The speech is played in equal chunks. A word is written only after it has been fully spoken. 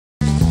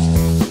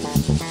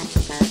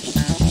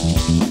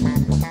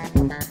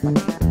Come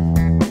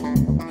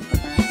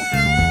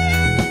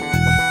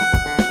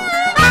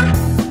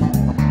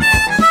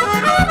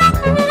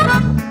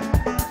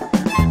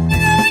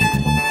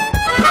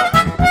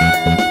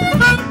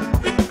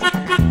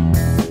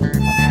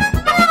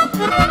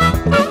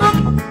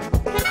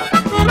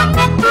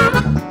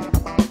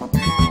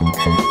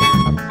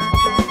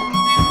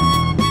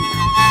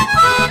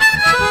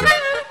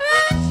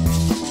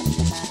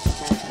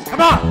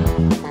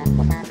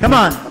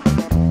on.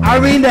 Are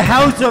we in the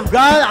house of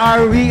God?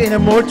 Are we in a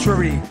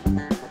mortuary?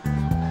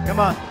 Come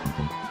on.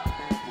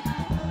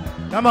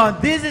 Come on.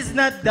 This is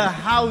not the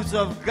house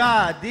of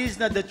God. This is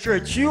not the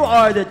church. You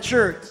are the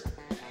church.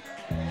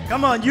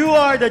 Come on. You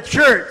are the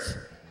church.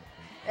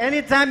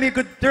 Anytime you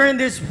could turn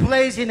this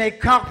place in a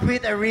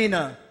cockpit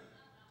arena.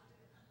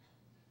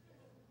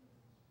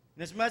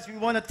 As much as we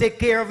want to take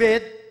care of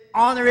it,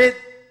 honor it,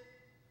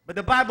 but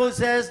the Bible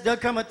says there'll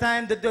come a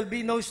time that there'll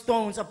be no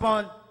stones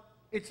upon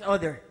each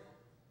other.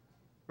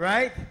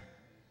 Right?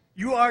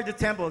 You are the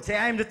temple. Say,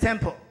 I am the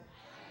temple.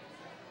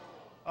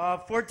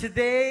 For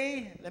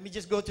today, let me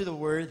just go to the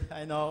word.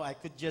 I know I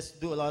could just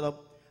do a lot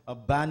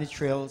of bunny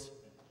trails.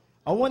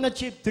 I want to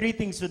achieve 3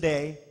 things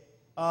today.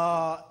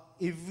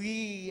 If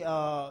we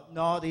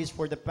notice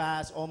for the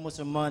past almost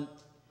a month,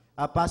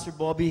 Pastor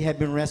Bobby had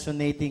been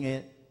resonating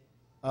it,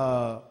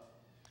 a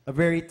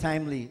very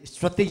timely,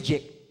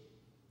 strategic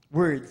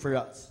word for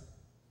us.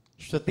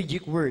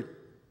 Strategic word.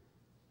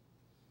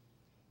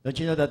 Don't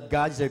you know that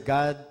God is a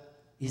God,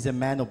 He's a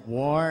man of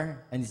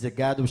war, and He's a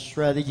God of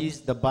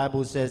strategies? The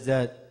Bible says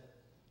that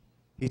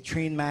He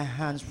trained my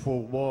hands for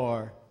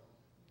war,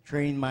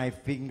 trained my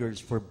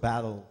fingers for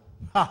battle.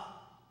 Ha!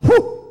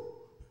 Woo!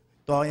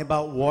 Talking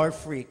about war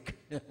freak.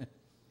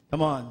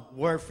 Come on,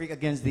 war freak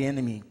against the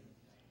enemy.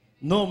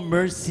 No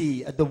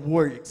mercy at the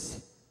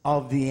works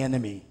of the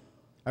enemy.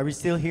 Are we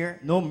still here?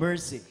 No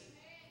mercy.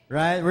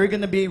 Right? We're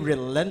going to be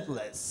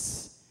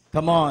relentless.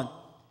 Come on.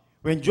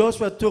 When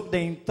Joshua took the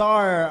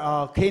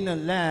entire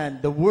Canaan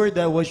land, the word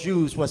that was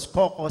used was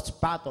kokos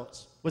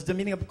patos. What's the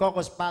meaning of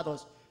kokos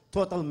patos?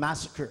 Total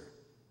massacre.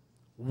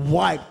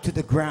 Wiped to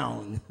the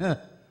ground.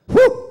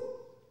 Woo!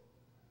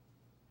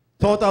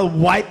 Total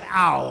wipe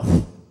out.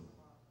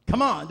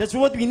 Come on, that's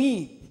what we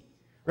need.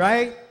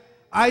 Right?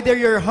 Either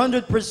you're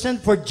 100%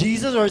 for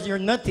Jesus or you're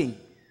nothing.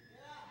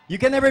 You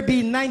can never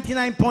be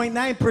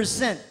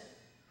 99.9%.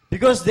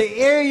 Because the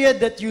area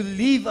that you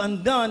leave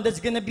undone, that's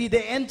going to be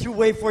the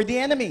entryway for the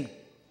enemy.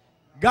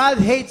 God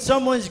hates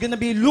someone who's going to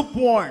be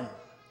lukewarm.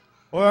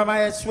 Or I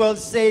might as well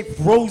say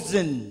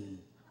frozen.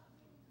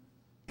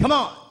 Come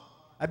on.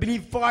 I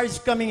believe fire is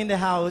coming in the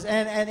house.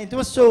 And it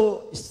was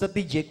so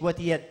strategic what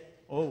he had.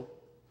 Oh,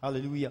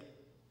 hallelujah.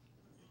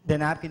 The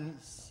napkin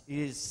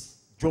is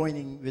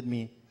joining with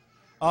me.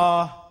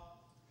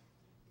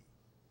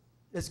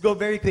 Let's go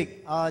very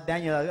quick.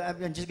 Daniel,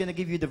 I'm just going to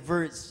give you the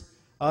verse.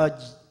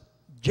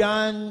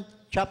 John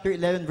chapter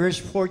 11, verse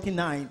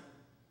 49.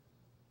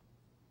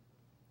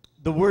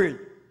 The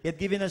word. He had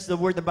given us the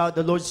word about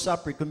the Lord's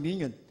Supper,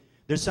 communion.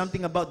 There's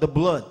something about the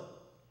blood.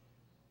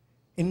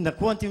 In the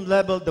quantum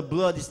level, the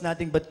blood is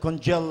nothing but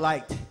congealed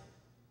light.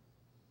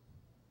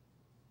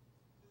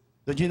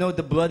 Don't you know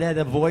the blood had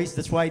a voice?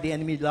 That's why the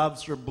enemy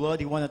loves your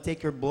blood. He want to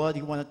take your blood.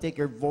 He want to take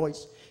your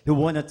voice. He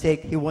want to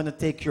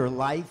take your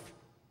life.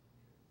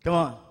 Come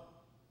on.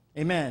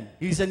 Amen.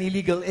 He's an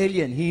illegal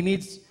alien. He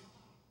needs...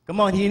 Come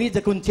on, he needs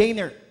a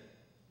container,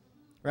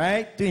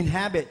 right, to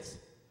inhabit.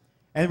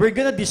 And we're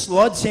going to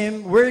dislodge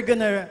him. We're going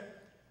to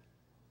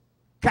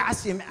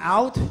cast him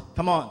out.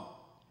 Come on.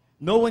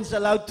 No one's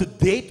allowed to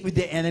date with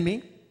the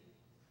enemy.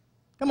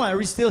 Come on, are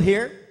we still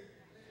here?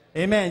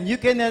 Amen. You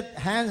cannot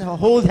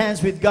hold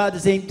hands with God at the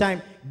same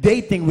time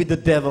dating with the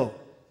devil.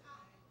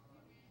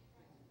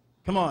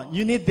 Come on,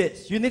 you need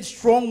this. You need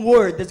strong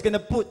word that's going to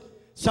put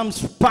some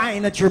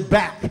spine at your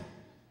back.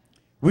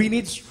 We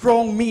need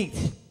strong meat.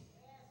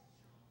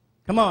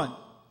 Come on.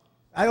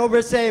 I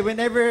always say,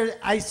 whenever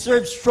I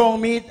serve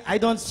strong meat, I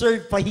don't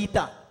serve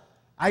fajita.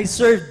 I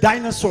serve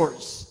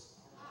dinosaurs.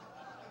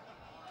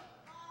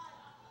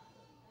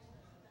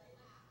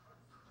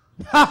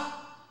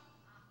 Ha!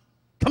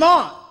 Come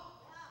on.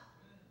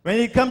 When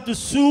it comes to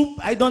soup,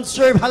 I don't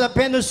serve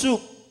jalapeno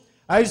soup.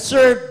 I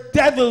serve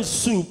devil's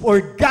soup or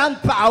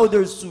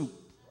gunpowder soup.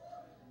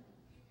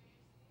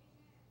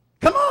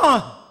 Come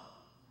on.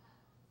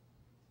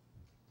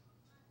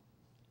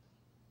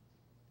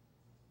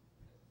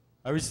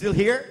 Are we still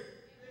here?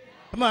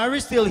 Come on, are we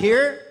still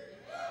here?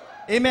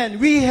 Amen.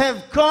 We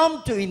have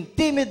come to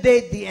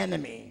intimidate the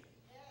enemy.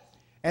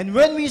 And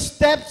when we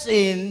steps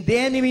in, the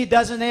enemy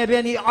doesn't have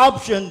any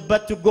option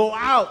but to go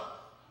out.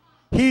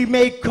 He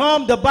may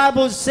come, the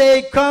Bible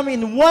says, come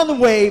in one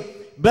way,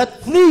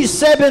 but flee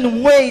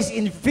 7 ways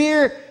in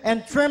fear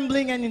and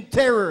trembling and in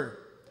terror.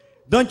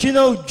 Don't you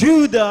know,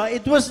 Judah,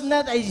 it was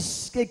not a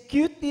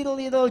cute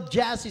little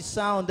jazzy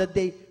sound that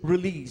they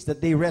released,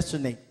 that they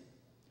resonate.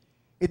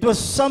 It was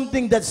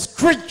something that's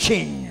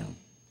screeching,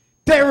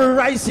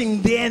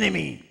 terrorizing the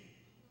enemy.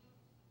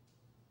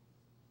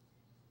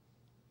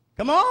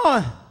 Come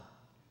on.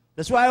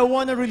 That's why I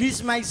want to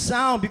release my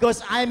sound,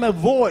 because I'm a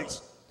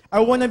voice.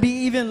 I want to be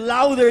even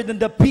louder than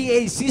the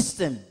PA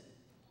system.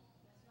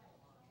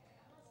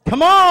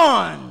 Come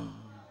on!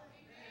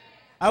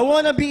 I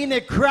want to be in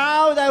a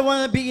crowd. I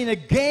want to be in a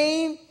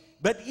game.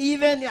 But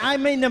even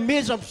I'm in the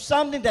midst of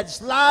something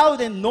that's loud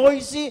and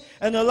noisy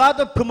and a lot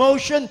of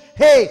commotion.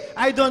 Hey,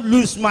 I don't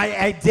lose my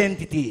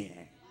identity.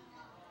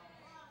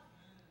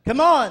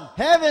 Come on.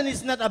 Heaven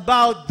is not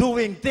about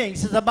doing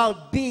things. It's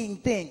about being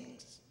things.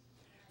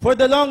 For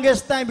the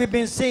longest time, we've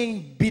been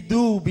saying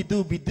bidu,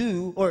 bidu,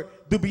 bidu, or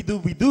do-be-do,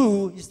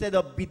 bidu, instead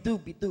of bidu,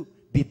 bidu,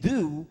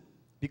 bidu,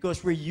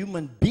 because we're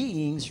human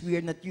beings. We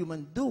are not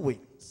human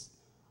doings.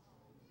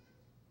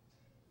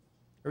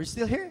 Are we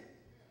still here?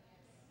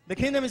 The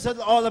kingdom is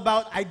all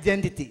about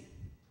identity.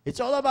 It's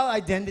all about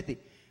identity.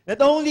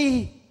 Not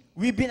only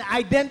we've been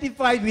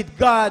identified with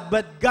God,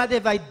 but God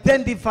have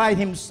identified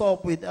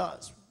himself with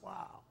us.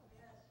 Wow.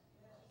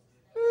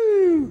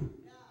 Woo.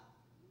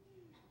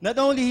 Not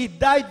only he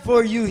died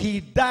for you, he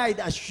died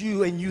as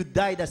you, and you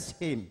died as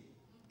him.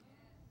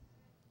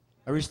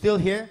 Are we still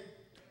here?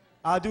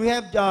 Do we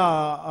have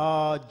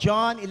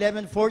John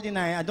 11:49?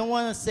 I don't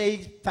want to say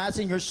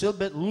fasten your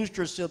seatbelt, loose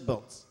your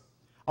seatbelts.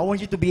 I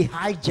want you to be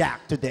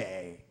hijacked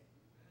today.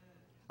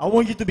 I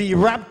want you to be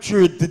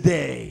raptured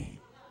today.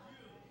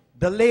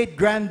 The late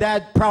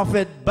granddad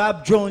prophet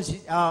Bob Jones,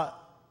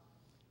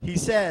 he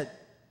said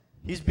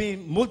he's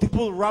been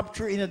multiple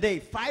rapture in a day,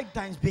 5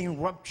 times being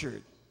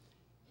raptured.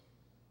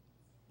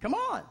 Come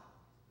on.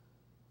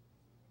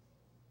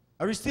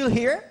 Are we still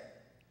here?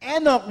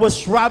 Enoch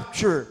was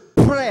raptured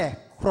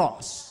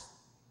pre-cross.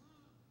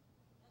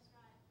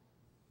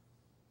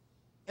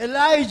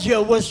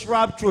 Elijah was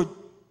raptured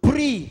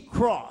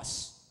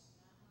pre-cross.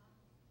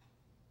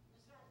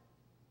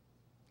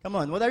 Come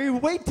on, what are you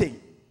waiting?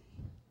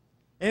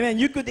 Amen.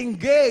 You could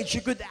engage,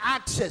 you could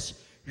access.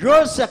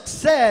 Your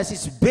success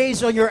is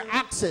based on your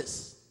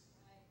access.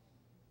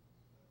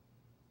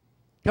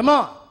 Come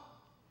on.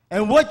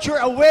 And what you're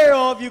aware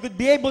of, you could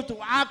be able to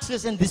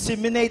access and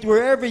disseminate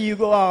wherever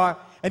you are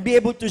and be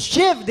able to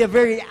shift the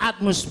very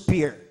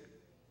atmosphere.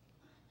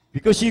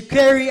 Because you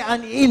carry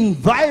an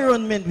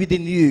environment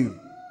within you.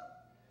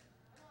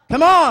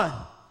 Come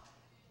on.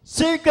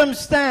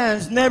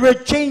 Circumstance never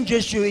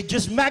changes you. It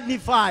just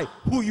magnifies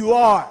who you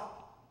are.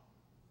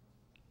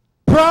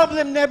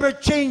 Problem never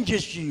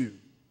changes you.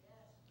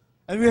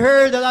 And we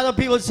heard a lot of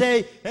people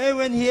say, hey,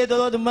 when he had a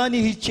lot of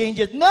money, he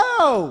changed it.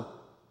 No!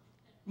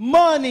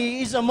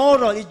 Money is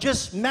immoral. It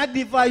just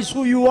magnifies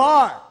who you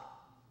are.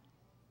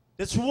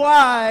 That's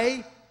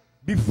why,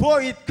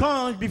 before it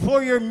comes,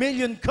 before your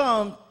million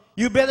comes,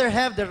 you better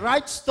have the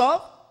right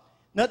stuff.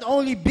 Not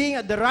only being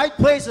at the right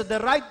place at the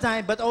right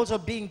time, but also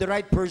being the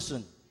right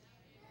person.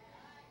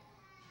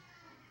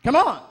 Come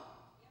on.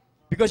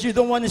 Because you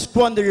don't want to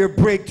squander your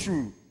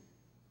breakthrough.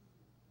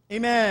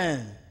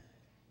 Amen.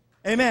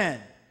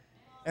 Amen.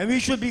 And we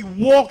should be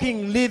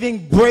walking,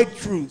 living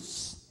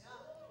breakthroughs.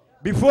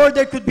 Before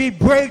there could be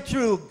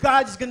breakthrough,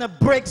 God is going to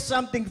break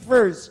something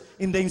first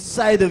in the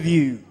inside of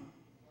you.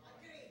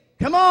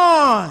 Come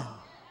on.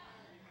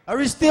 Are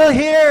we still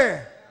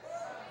here?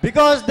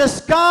 Because the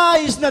sky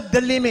is not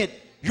the limit.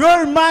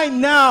 Your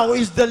mind now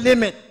is the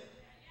limit.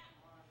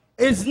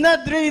 It's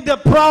not really the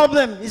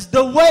problem. It's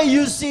the way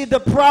you see the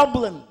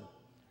problem.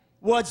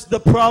 What's the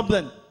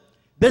problem?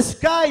 The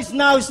sky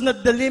now is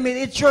not the limit.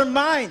 It's your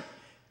mind.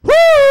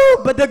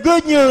 Woo! But the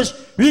good news,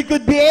 we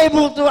could be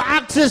able to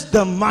access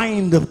the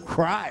mind of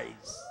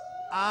Christ.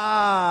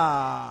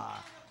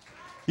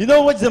 You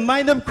know what's the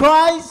mind of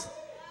Christ?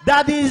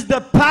 That is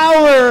the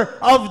power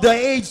of the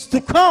age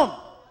to come.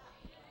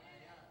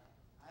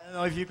 I don't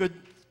know if you could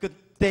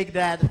take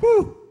that.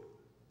 Whew.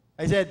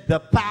 I said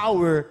the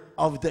power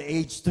of the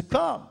age to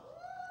come.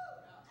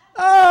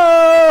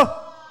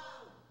 Oh!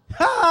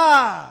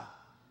 Ha!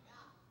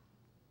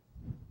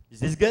 Is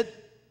this good?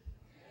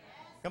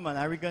 Come on,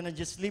 are we going to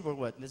just sleep or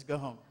what? Let's go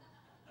home.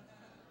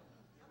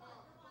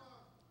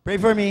 Pray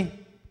for me.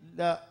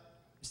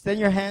 Extend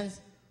your hands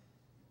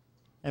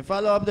and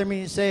follow after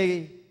me and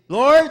say,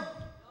 Lord.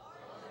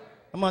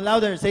 Come on,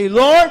 louder. Say,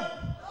 Lord.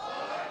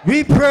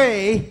 We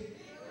pray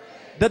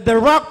that the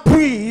rock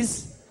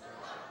priest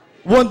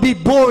won't be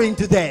boring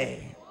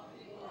today.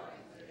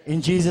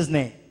 In Jesus'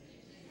 name.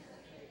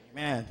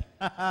 Amen.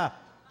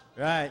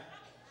 Right.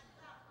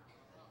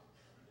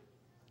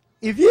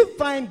 If you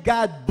find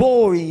God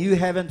boring, you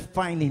haven't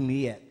found him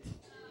yet.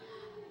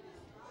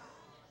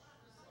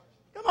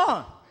 Come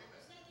on.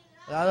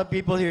 A lot of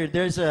people here,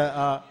 there's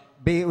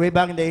way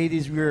back in the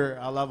 80s,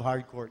 I love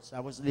hardcores.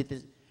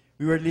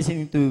 We were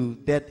listening to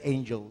Death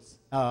Angels.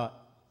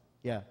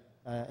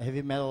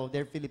 Heavy metal,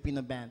 they're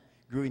Filipino band,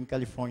 grew in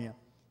California.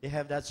 They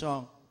have that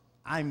song,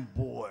 I'm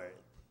bored.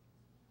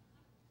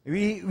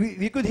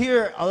 We could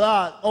hear a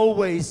lot,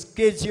 always,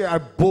 kids here are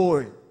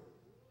bored.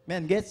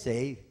 Man, get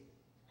saved.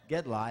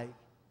 Get life.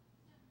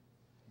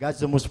 God's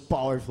the most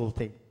powerful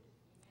thing.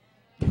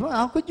 Come on,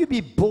 how could you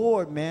be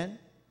bored, man?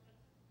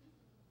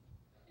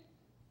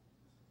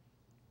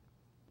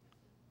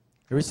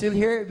 Are we still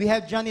here? We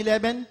have John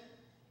 11.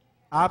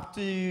 up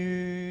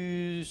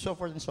to so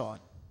forth and so on.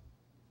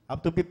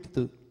 Up to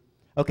 52.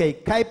 Okay,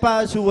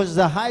 Caiaphas, who was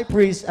the high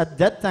priest at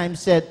that time,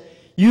 said,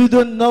 "You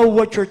don't know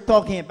what you're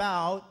talking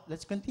about."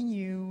 Let's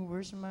continue.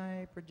 Where's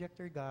my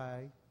projector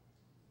guy?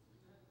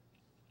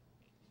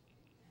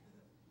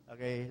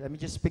 Okay, let me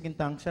just speak in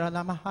tongues.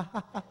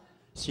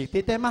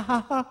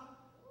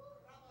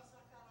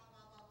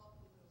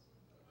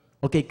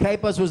 Okay,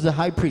 Caiaphas was the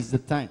high priest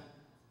at the time.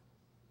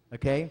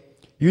 Okay?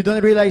 You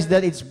don't realize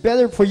that it's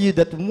better for you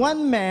that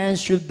one man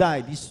should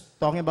die. He's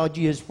talking about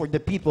Jesus for the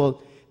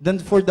people than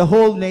for the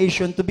whole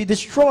nation to be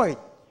destroyed.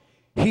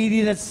 He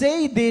did not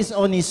say this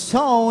on his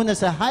own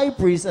as a high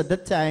priest at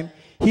that time.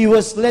 He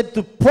was led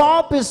to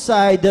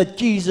prophesy that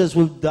Jesus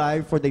will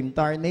die for the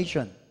entire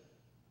nation.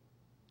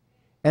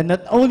 And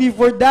not only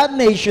for that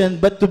nation,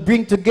 but to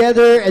bring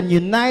together and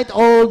unite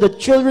all the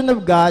children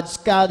of God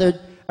scattered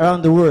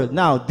around the world.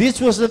 Now, this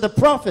was the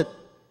prophet.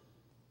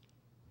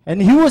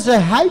 And he was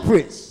a high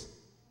priest.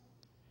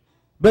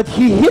 But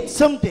he hit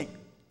something.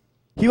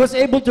 He was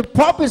able to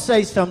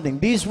prophesy something.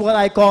 This is what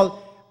I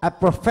call a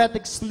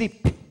prophetic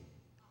sleep.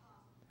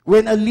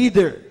 When a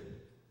leader,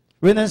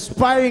 when an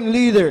aspiring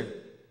leader,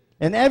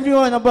 and every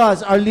one of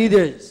us are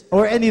leaders,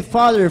 or any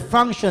father,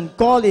 function,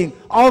 calling,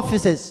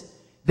 offices,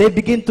 they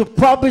begin to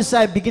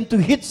prophesy, begin to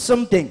hit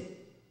something.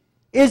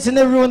 Each and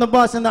every one of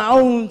us in our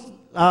own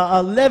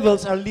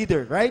levels are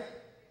leaders, right?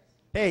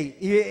 Hey,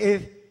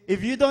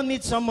 if you don't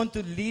need someone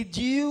to lead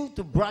you,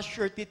 to brush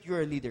your teeth,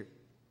 you're a leader.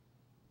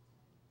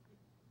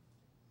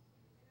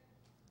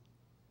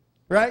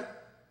 Right?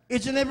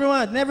 Each and every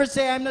one. Never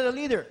say, "I'm not a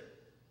leader."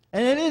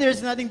 And a leader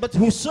is nothing but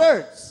who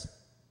serves. Is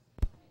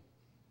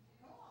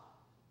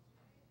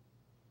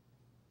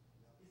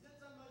that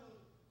someone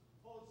who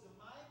holds the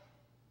mic?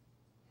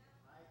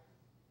 I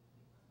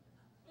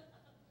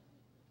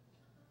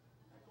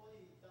told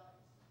you,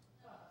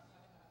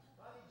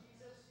 Body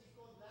Jesus, he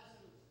called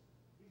Lazarus.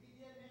 If he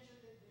didn't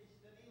mention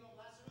the name of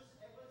Lazarus,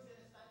 everyone's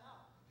going to stand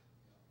up.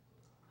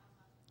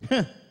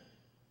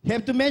 You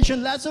have to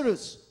mention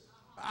Lazarus.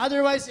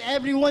 Otherwise,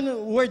 everyone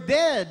who were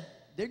dead,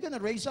 they're going to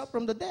raise up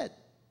from the dead.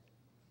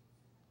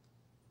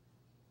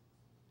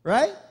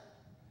 Right?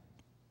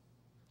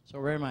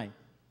 So where am I?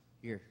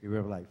 Here, River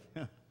of Life.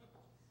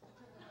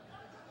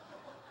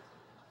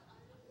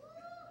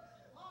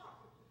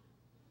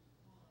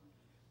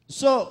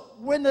 So,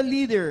 when a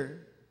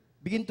leader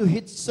begin to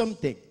hit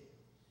something,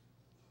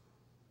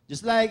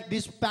 just like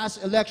this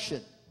past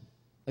election,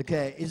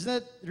 okay, it's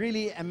not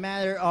really a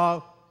matter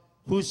of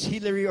who's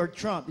Hillary or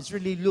Trump. It's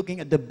really looking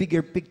at the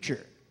bigger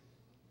picture,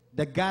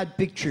 the God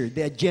picture,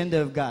 the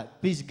agenda of God.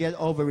 Please get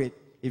over it.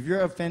 If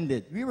you're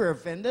offended, we were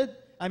offended.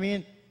 I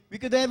mean, we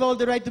could have all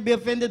the right to be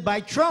offended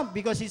by Trump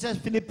because he says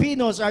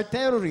Filipinos are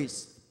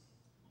terrorists.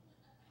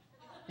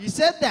 He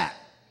said that.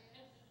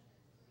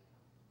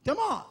 Come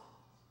on.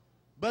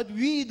 But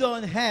we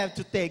don't have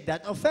to take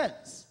that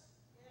offense.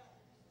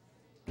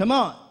 Come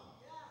on.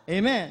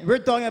 Amen. We're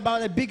talking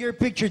about a bigger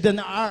picture than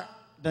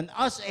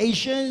us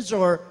Asians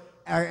or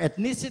our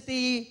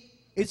ethnicity.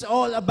 It's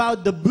all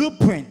about the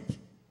blueprint.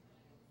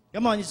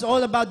 Come on. It's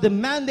all about the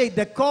mandate,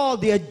 the call,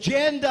 the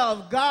agenda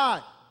of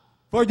God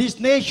for this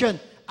nation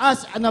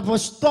as an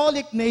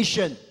apostolic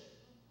nation.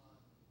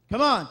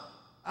 Come on.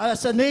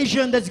 As a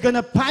nation that's going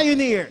to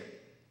pioneer.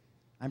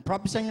 I'm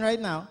prophesying right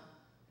now.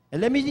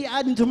 And let me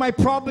add into my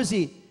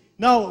prophecy.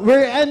 Now,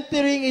 we're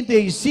entering into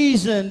a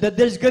season that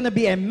there's going to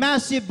be a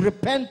massive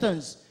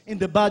repentance in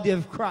the body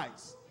of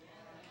Christ.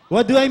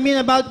 What do I mean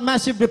about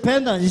massive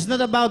repentance? It's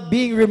not about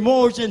being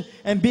remorse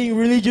and being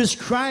religious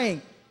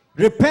crying.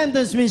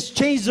 Repentance means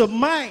change of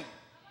mind.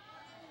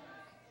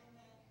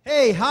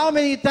 Hey, how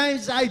many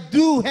times I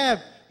do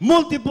have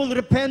multiple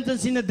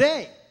repentance in a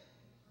day?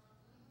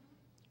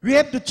 We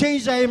have to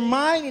change our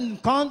mind in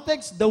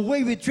context, the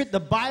way we treat the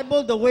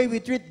Bible, the way we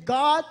treat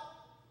God.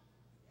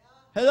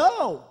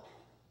 Hello.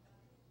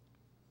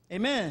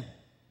 Amen.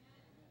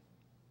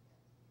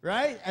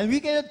 Right? And we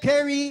cannot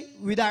carry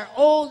with our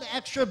old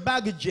extra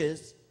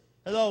baggages,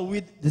 hello,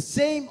 with the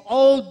same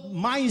old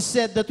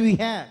mindset that we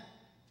have.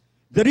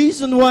 The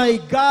reason why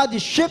God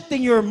is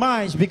shifting your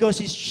minds because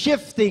He's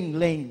shifting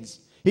lanes.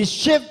 He's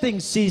shifting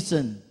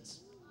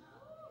seasons.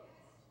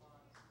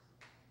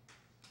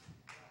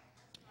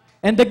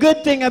 And the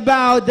good thing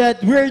about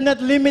that, we're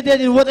not limited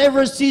in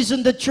whatever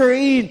season that you're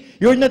in.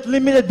 You're not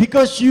limited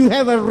because you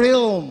have a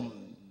realm.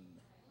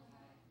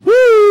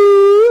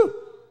 Woo!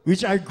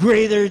 Which are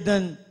greater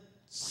than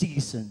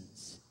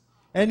seasons.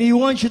 And He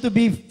wants you to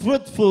be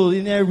fruitful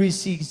in every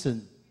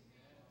season.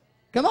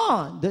 Come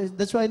on.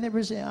 That's why I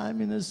never say,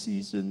 I'm in a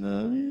season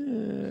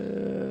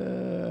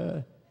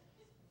of...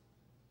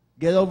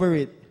 Get over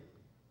it.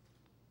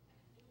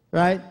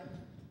 Right?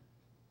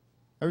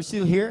 Are we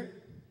still here?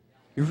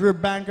 If you're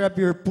bankrupt,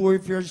 you're poor,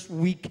 if you're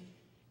weak,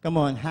 come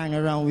on, hang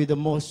around with the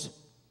most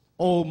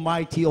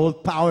almighty,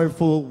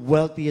 all-powerful,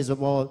 wealthiest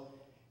of all,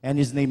 and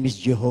His name is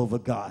Jehovah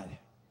God.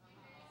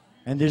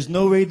 And there's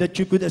no way that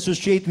you could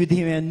associate with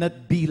Him and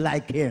not be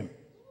like Him.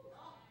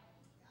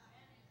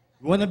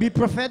 You want to be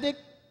prophetic?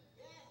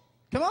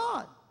 Come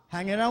on,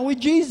 hang around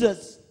with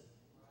Jesus.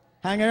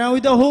 Hang around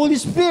with the Holy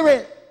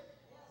Spirit.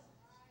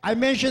 I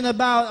mentioned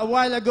about a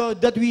while ago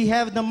that we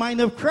have the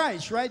mind of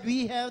Christ, right?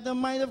 We have the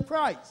mind of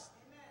Christ.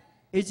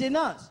 It's in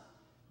us.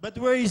 But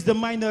where is the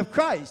mind of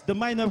Christ? The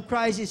mind of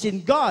Christ is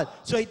in God.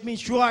 So it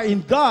means you are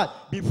in God.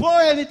 Before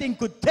anything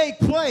could take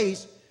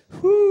place,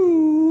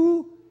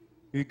 you're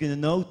going to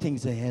know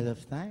things ahead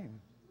of time.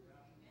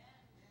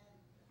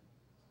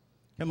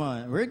 Come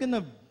on, we're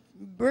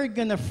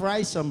gonna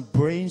fry some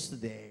brains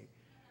today.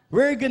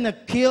 We're gonna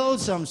kill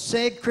some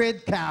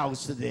sacred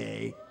cows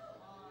today.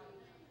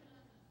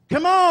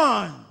 Come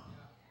on!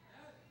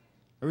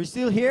 Are we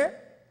still here?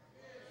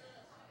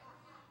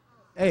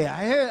 Hey,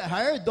 I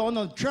heard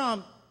Donald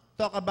Trump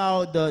talk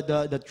about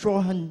the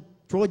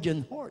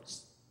Trojan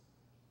horse.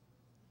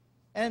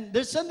 And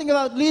there's something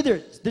about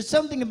leaders. There's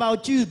something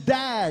about you,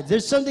 dads.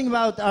 There's something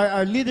about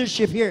our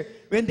leadership here.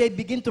 When they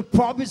begin to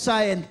prophesy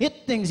and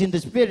hit things in the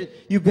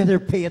spirit, you better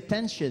pay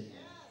attention.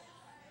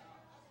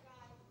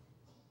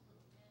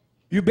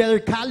 You better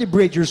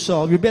calibrate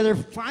yourself. You better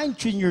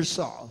fine-tune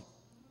yourself.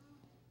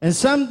 And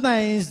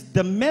sometimes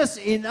the mess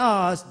in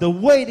us, the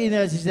weight in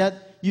us is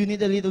that you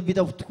need a little bit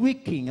of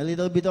tweaking, a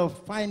little bit of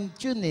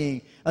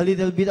fine-tuning, a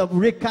little bit of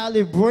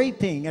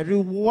recalibrating, a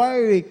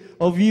rewiring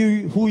of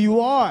you, who you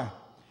are.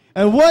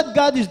 And what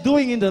God is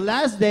doing in the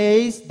last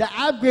days, the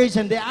upgrades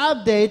and the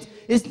updates,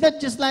 it's not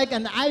just like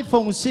an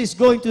iPhone 6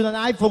 going to an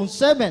iPhone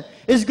 7.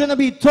 It's going to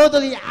be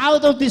totally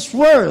out of this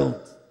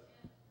world.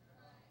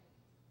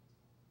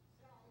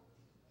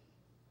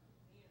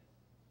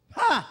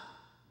 Ha!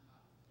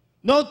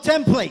 No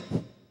template.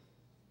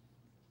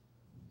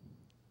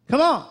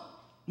 Come on.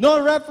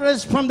 No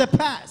reference from the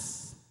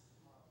past.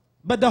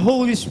 But the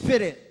Holy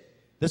Spirit.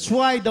 That's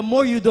why the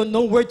more you don't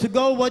know where to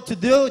go, what to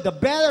do, the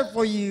better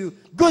for you,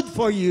 good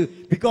for you,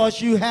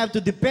 because you have to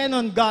depend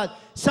on God.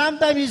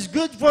 Sometimes it's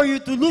good for you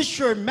to lose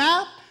your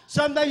map.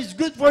 Sometimes it's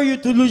good for you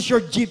to lose your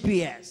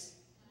GPS.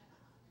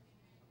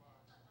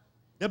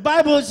 The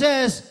Bible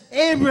says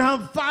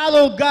Abraham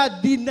followed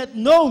God, did not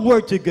know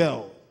where to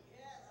go.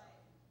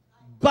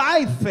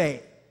 By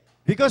faith.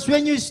 Because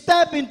when you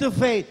step into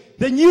faith,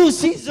 the new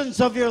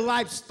seasons of your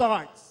life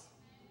starts.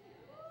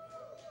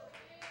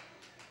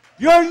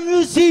 Your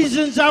new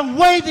seasons are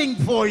waiting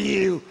for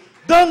you.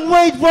 Don't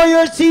wait for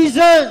your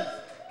season.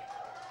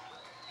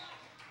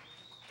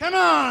 Come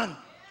on.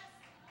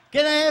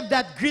 Can I have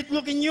that grit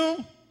look in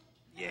you?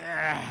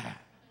 Yeah.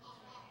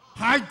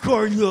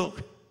 Hardcore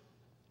look.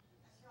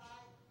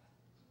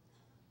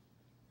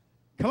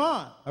 Come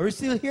on. Are we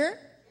still here?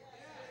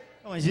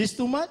 Come on, is this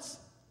too much?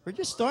 We're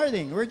just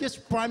starting. We're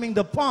just priming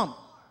the pump.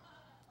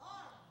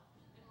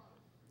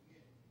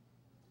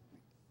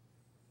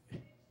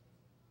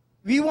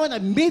 We want a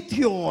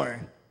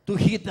meteor to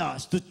hit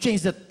us, to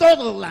change the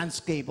total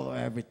landscape of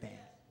everything.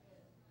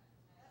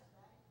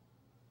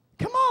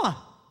 Come on.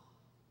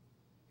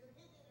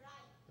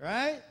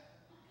 Right?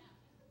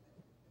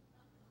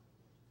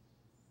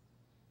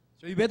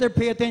 So you better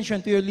pay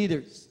attention to your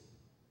leaders,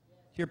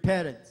 to your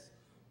parents.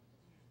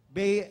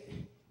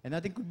 And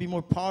nothing could be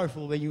more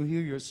powerful when you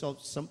hear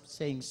yourself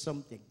saying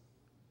something.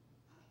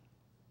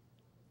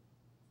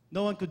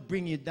 No one could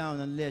bring you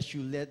down unless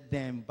you let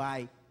them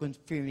by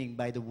confirming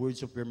by the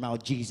words of your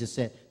mouth. Jesus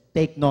said,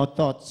 take no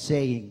thought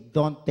saying.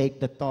 Don't take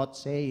the thought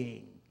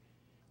saying.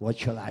 What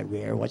shall I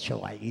wear? What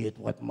shall I eat?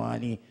 What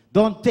money?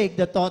 Don't take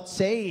the thought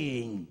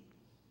saying.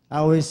 I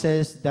always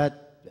says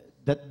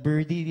that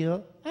birdie, you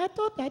know, I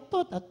thought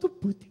to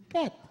put a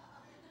cat.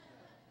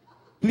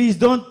 Please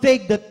don't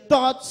take the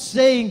thought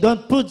saying.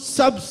 Don't put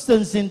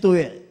substance into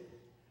it.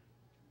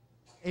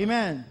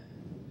 Amen.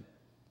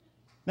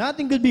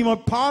 Nothing could be more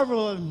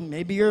powerful.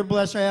 Maybe you're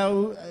blessed right now.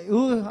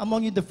 Who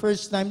among you the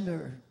first time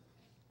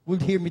will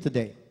hear me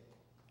today?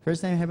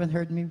 First time you haven't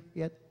heard me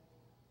yet?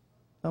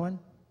 No one?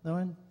 No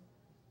one?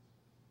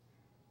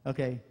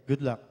 Okay,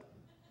 good luck.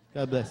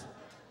 God bless.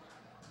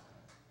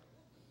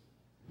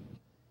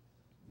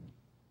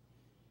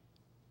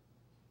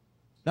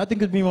 Nothing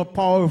could be more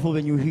powerful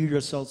when you hear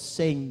yourself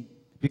saying,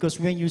 because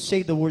when you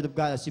say the word of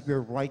God as if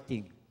you're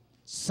writing,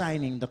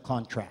 signing the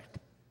contract.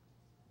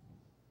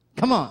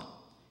 Come on.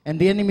 And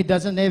the enemy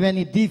doesn't have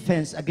any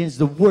defense against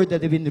the word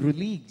that has been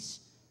released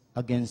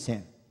against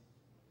him.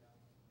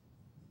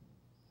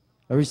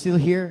 Are we still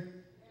here?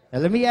 Now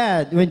let me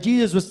add, when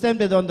Jesus was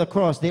tempted on the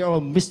cross, they are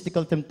all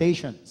mystical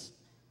temptations.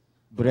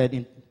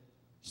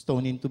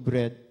 Stone into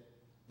bread,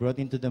 brought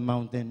into the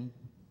mountain,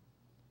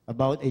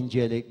 about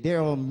angelic.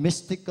 They're all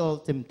mystical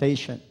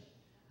temptation.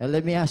 And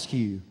let me ask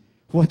you,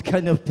 what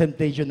kind of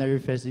temptation are you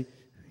facing?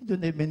 I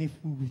don't have any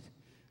food.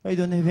 I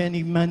don't have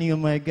any money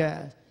on my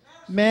gas.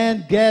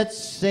 Man, get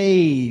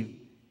saved.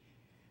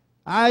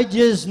 I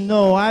just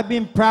know I've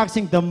been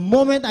practicing. The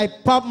moment I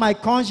pop my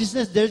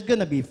consciousness, there's going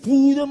to be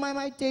food on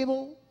my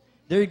table.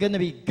 There's going to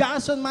be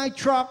gas on my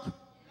truck.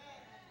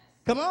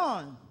 Come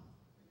on.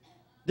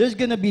 There's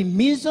going to be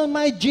meat on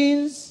my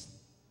jeans.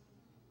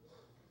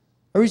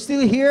 Are we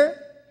still here?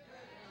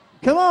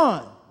 Come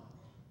on.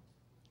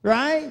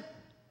 Right?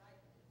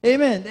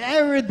 Amen.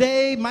 Every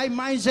day, my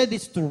mindset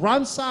is to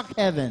ransack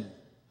heaven.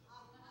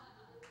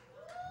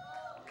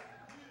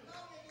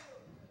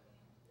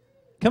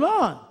 Come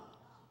on.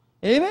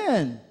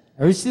 Amen.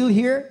 Are you still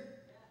here?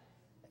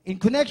 In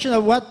connection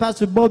of what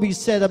Pastor Bobby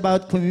said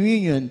about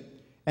communion,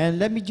 and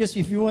let me just,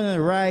 if you want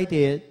to write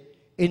it,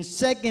 in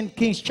 2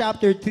 Kings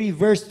chapter 3,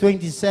 verse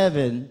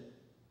 27,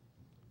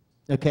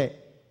 okay,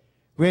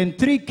 when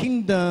three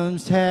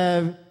kingdoms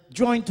have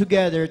joined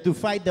together to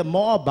fight the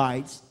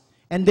Moabites,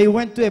 and they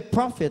went to a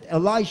prophet,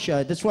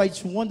 Elisha. That's why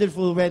it's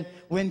wonderful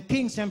when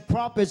kings and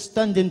prophets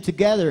stand in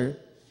together.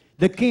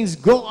 The kings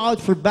go out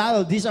for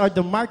battle. These are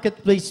the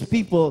marketplace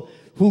people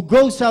who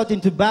goes out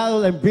into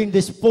battle and bring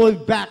the spoil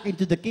back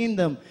into the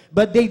kingdom.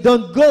 But they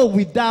don't go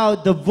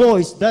without the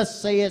voice,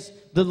 thus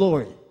saith the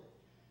Lord.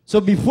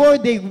 So before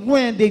they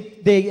went,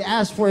 they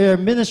asked for a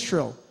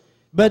minstrel.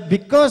 But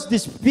because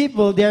these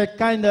people, they're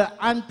kind of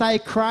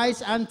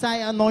anti-Christ,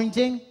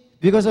 anti-anointing,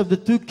 because of the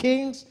two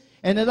kings,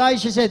 and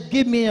Elisha said,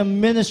 give me a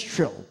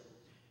minstrel.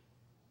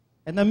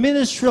 And the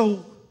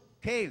minstrel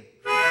came.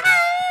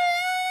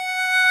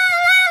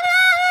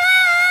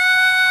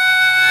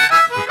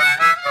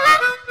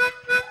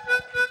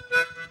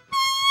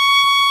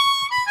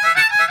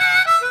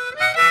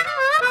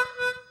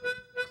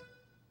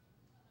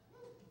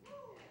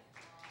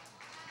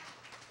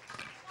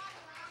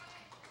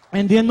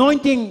 And the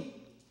anointing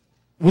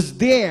was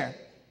there.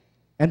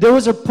 And there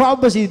was a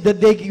prophecy that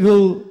they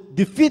will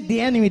defeat the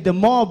enemy, the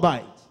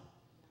Moabites.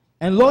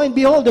 And lo and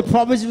behold, the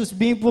prophecy was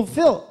being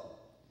fulfilled.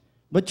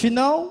 But you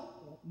know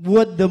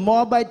what the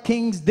Moabite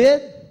kings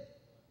did?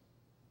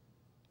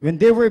 When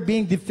they were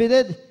being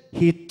defeated,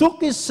 he took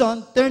his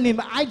son, turned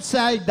him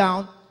upside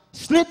down,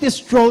 slit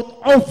his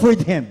throat,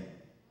 offered him.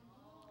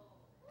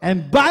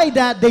 And by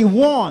that, they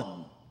won.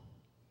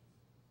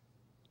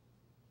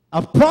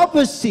 A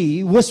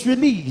prophecy was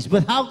released.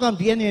 But how come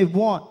the enemy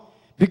won?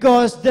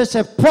 Because there's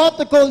a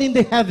protocol in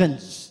the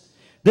heavens.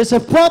 There's a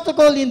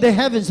protocol in the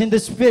heavens, in the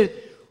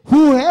spirit.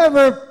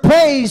 Whoever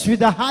prays with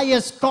the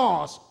highest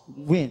cause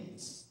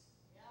wins.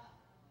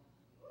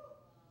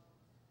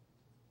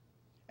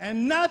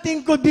 And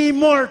nothing could be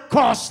more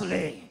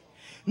costly.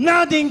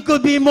 Nothing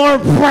could be more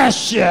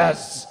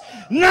precious.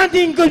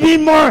 Nothing could be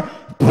more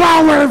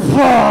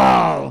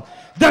powerful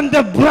than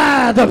the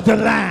blood of the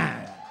Lamb.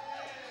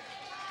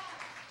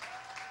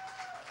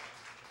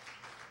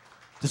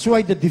 That's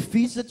why the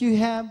defeats that you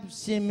have,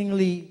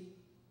 seemingly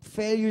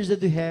failures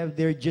that you have,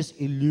 they're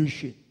just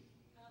illusion.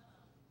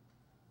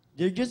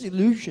 They're just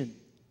illusion.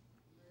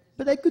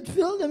 But I could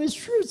feel them. It's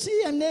true.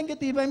 See, I'm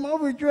negative. I'm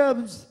over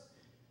drugs.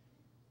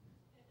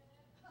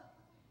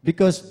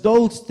 Because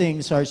those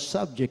things are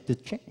subject to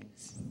change.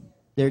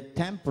 They're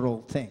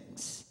temporal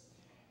things.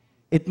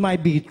 It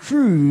might be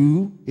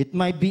true. It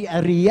might be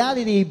a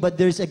reality. But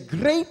there's a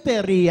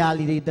greater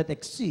reality that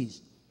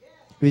exists,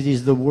 which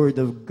is the Word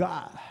of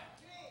God.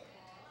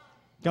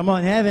 Come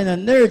on, heaven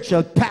and earth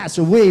shall pass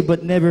away,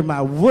 but never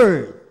my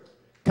word.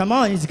 Come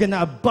on, it's going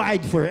to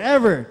abide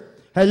forever.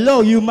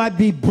 Hello, you might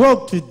be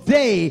broke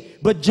today,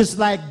 but just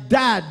like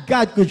that,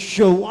 God could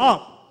show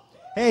up.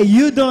 Hey,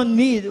 I don't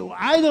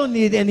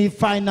need any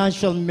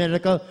financial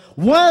miracle.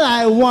 What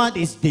I want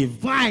is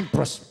divine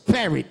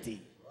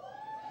prosperity.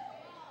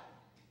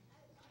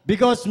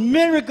 Because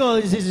miracle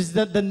is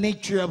the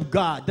nature of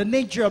God. The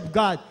nature of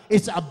God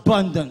is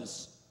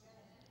abundance.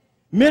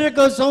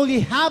 Miracles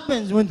only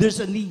happens when there's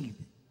a need.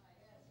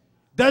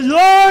 The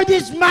Lord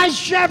is my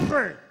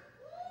shepherd.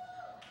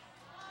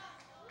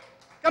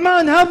 Come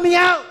on, help me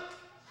out.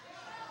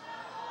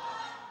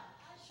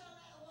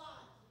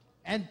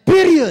 And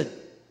period.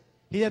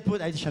 He had put,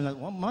 I shall not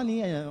want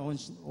money,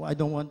 I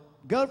don't want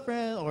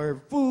girlfriend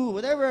or food,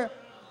 whatever.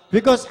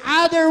 Because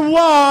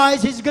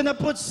otherwise, he's going to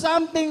put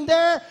something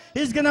there.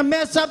 He's going to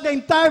mess up the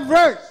entire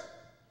verse.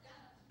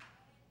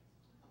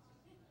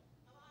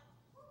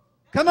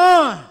 Come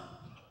on.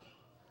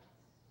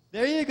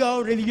 There you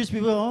go. Religious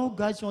people, oh,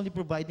 God's only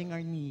providing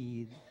our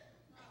need.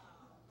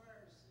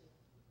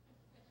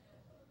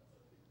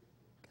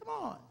 Come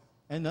on.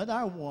 And not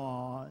our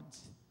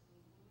wants.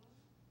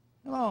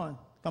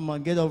 Come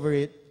on, get over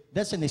it.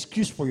 That's an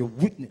excuse for your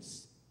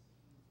weakness.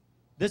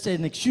 That's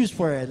an excuse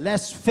for a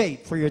less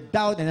faith, for your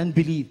doubt and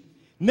unbelief.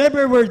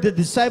 Never were the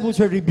disciples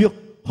were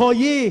rebuked. Oh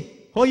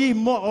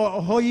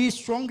ye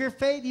stronger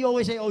faith. He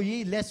always say, oh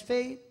ye less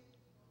faith.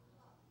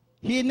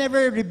 He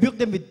never rebuked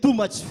them with too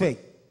much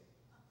faith.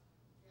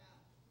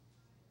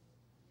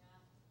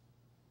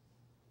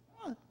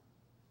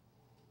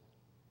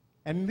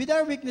 And with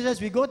our weaknesses,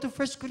 we go to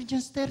 1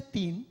 Corinthians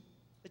 13,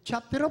 the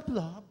chapter of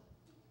love,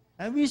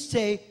 and we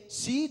say,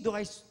 see, do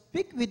I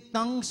speak with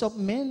tongues of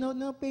men or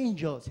of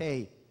angels?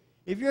 Hey,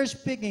 if you're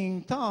speaking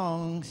in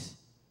tongues,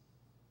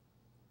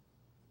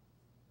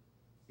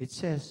 it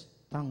says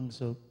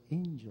tongues of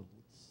angels.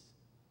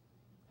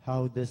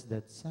 How does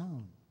that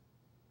sound?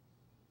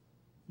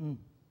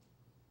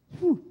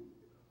 Whew.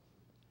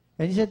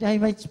 And he said, I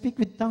might speak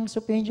with tongues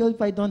of angels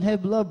if I don't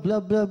have love, blah,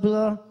 blah,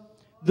 blah.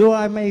 Though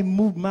I may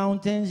move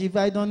mountains, if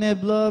I don't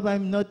have love,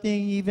 I'm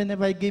nothing. Even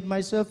if I give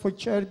myself for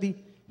charity,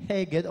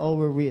 hey, get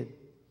over with.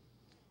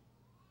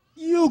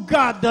 You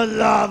got the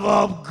love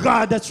of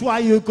God. That's why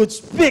you could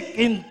speak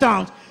in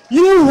tongues.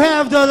 You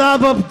have the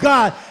love of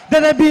God.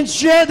 that have been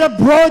shed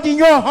abroad in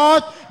your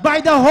heart by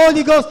the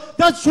Holy Ghost.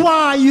 That's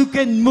why you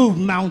can move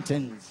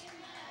mountains.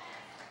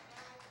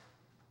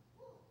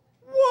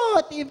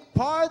 What if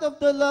part of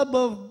the love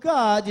of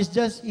God is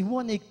just He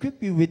want to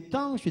equip you with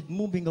tongues, with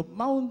moving of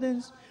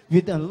mountains,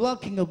 with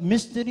unlocking of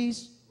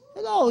mysteries?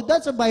 Hello,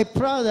 that's a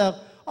byproduct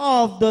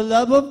of the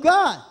love of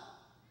God.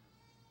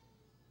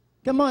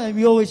 Come on, and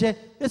we always say,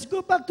 let's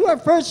go back to our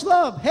first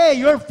love. Hey,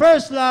 your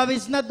first love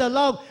is not the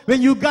love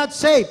when you got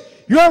saved.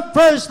 Your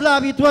first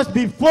love, it was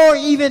before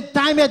even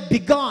time had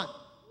begun.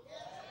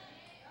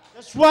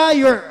 That's why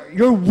you're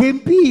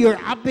wimpy, you're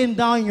up and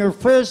down in your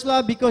first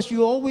love, because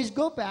you always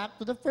go back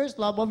to the first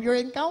love of your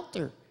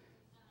encounter.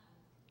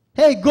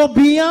 Hey, go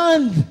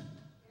beyond.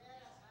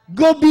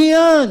 Go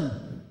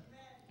beyond.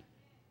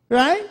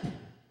 Right?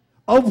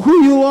 Of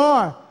who you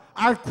are.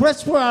 Our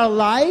quest for our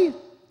life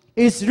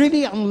is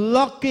really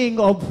unlocking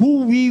of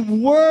who we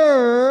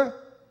were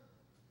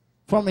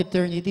from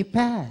eternity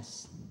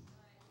past.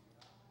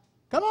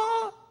 Come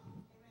on.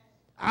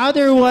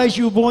 Otherwise,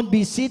 you won't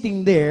be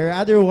sitting there.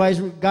 Otherwise,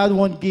 God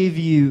won't give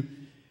you,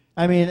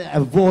 a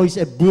voice,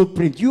 a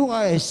blueprint. You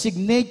are a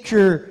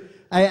signature.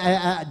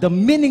 The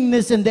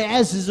meaningness and the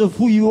essence of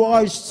who you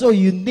are is so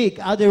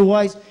unique.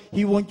 Otherwise,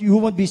 you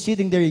won't be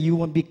sitting there. You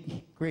won't be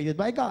created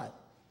by God.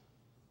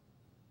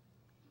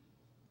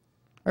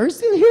 Are you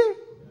still here?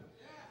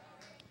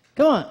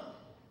 Come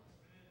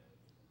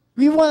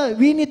on.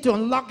 We need to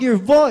unlock your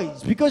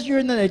voice, because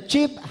you're not a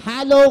cheap,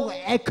 hollow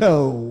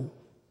echo.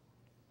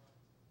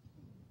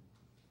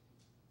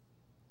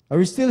 Are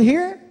we still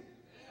here?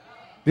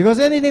 Because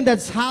anything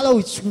that's hollow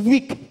is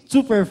weak,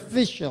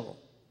 superficial.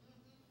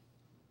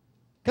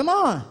 Come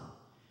on.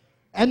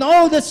 And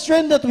all the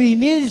strength that we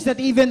need is not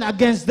even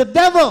against the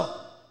devil.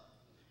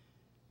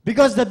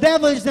 Because the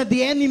devil is not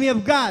the enemy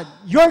of God.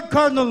 Your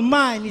carnal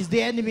mind is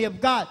the enemy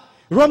of God.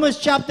 Romans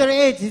chapter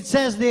 8, it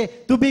says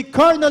to be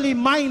carnally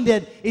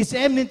minded is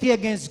enmity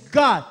against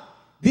God.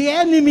 The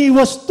enemy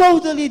was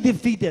totally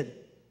defeated.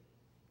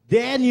 The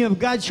enemy of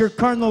God is your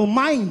carnal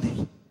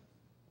mind.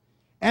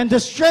 And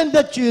the strength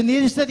that you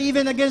need is not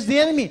even against the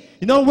enemy.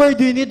 You know where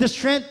do you need the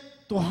strength?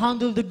 To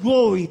handle the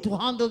glory, to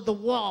handle the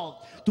world,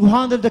 to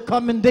handle the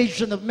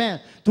commendation of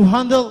man, to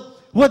handle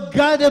what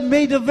God has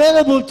made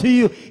available to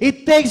you.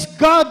 It takes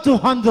God to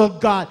handle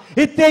God.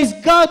 It takes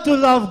God to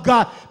love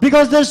God.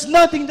 Because there's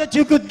nothing that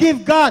you could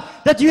give God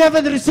that you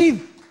haven't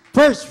received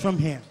first from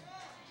Him.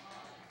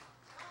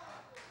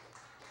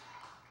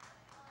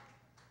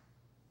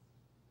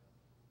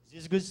 Is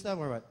this good stuff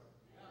or what?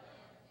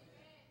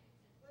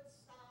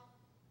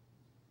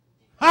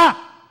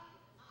 Ha!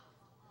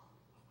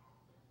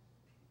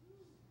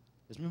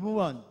 Let's move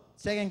on.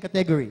 Second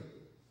category.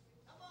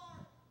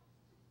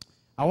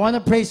 I want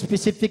to pray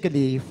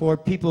specifically for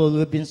people who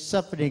have been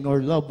suffering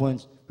or loved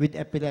ones with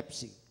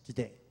epilepsy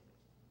today.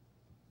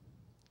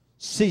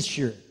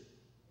 Seizure.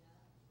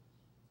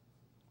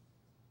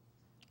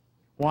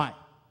 Why?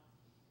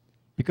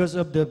 Because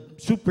of the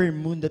super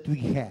moon that we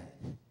had.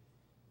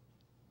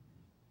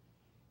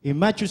 In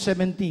Matthew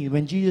 17,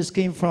 when Jesus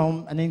came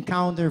from an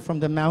encounter from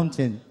the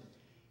mountain,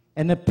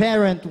 and a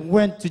parent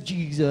went to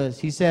Jesus,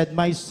 he said,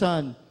 my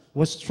son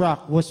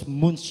was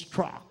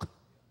moonstruck.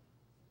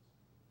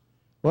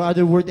 Or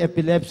other word,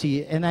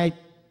 epilepsy. And I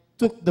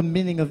took the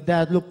meaning of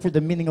that. Look for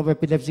the meaning of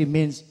epilepsy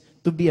means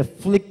to be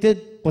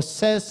afflicted,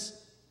 possessed,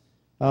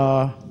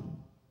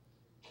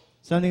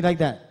 something like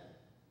that.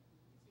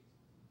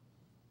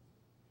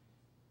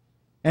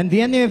 And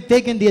the enemy have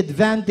taken the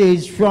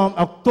advantage from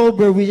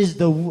October, which is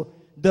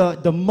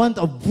the month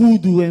of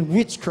voodoo and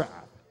witchcraft.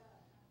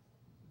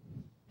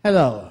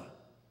 Hello.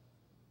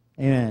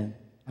 Amen.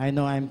 I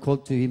know I'm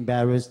called to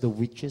embarrass the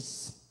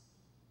witches.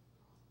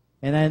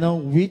 And I know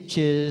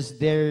witches,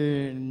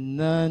 they're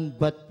none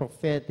but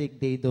prophetic.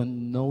 They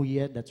don't know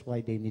yet. That's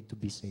why they need to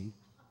be saved.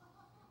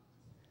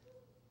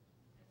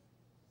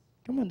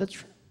 Come on, that's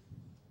true.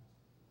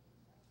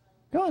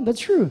 Come on, that's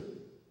true.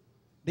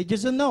 They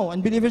just don't know.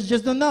 Unbelievers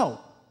just don't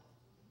know.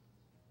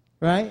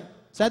 Right?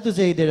 Sad to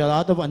say, there are a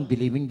lot of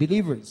unbelieving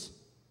believers.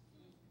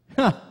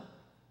 That's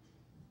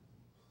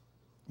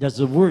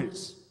the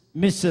worst.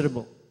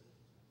 Miserable.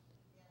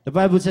 The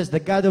Bible says, the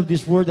God of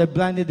this world have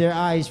blinded their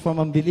eyes from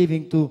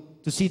unbelieving to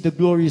see the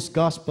glorious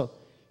gospel.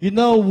 You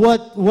know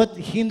what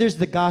hinders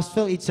the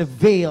gospel? It's a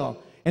veil.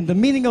 And the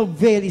meaning of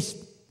veil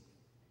is,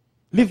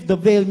 lift the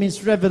veil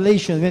means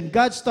revelation. When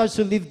God starts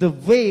to lift the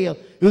veil,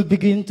 you'll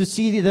begin to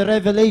see the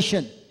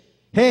revelation.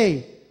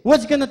 Hey,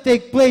 what's going to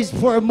take place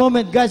for a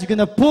moment? God's going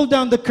to pull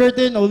down the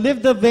curtain or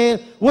lift the veil.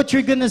 What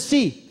you're going to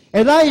see.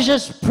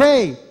 Elijah's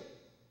prayed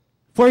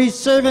for his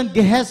servant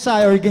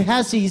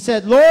Gehazi. He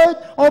said, Lord,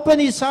 open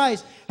his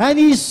eyes. And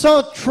he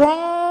saw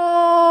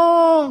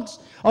throngs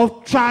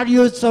of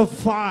chariots of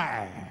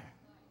fire.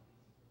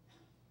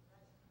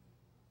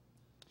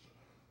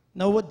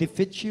 Know what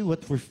defeats you?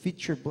 What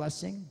forfeits your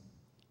blessing?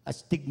 A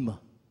stigma.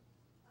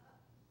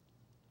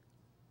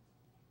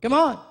 Come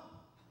on.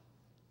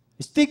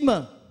 A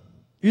stigma.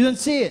 You don't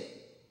see it.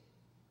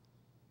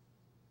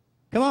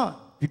 Come on.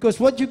 Because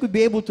what you could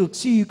be able to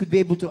see, you could be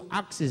able to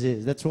access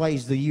it. That's why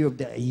it's the year of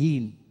the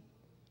Ayin.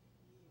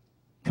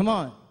 Come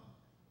on.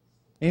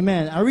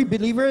 Amen. Are we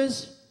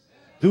believers?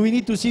 Do we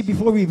need to see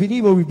before we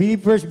believe, or we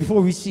believe first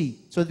before we see,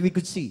 so that we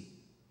could see?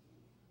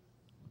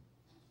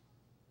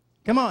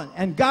 Come on.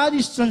 And God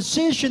is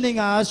transitioning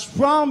us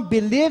from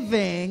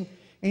believing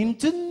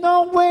into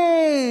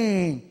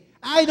knowing.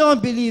 I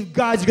don't believe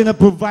God's going to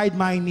provide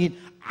my need.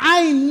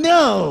 I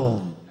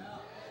know.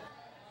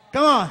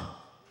 Come on.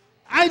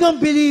 I don't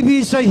believe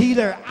He's a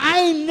healer.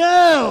 I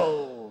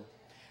know.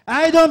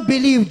 I don't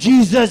believe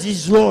Jesus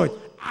is Lord.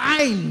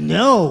 I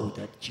know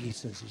that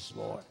Jesus is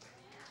Lord.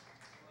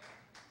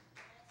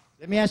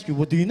 Let me ask you,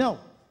 what do you know?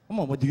 Come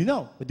on, what do you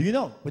know? What do you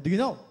know? What do you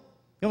know?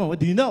 Come on, what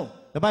do you know?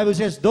 The Bible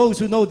says, those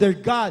who know their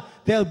God,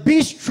 they'll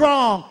be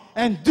strong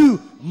and do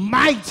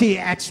mighty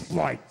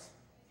exploits.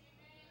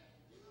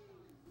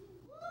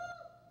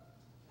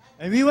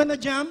 And we want to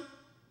jump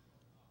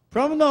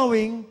from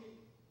knowing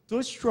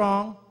to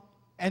strong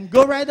and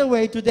go right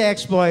away to the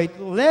exploit,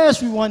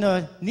 lest we want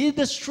to need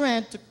the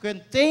strength to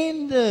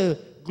contain the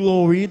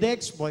glory, the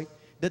exploit,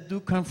 that do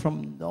come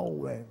from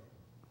nowhere.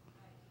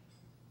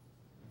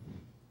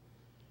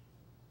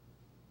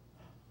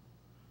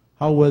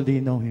 How well do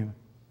you know Him?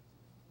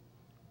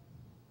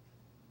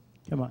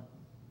 Come on.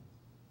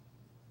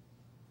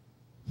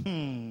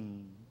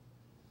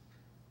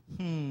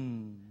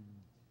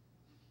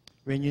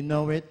 When you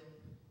know it,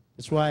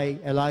 that's why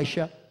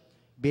Elisha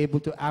be able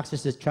to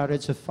access the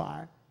chariots of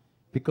fire,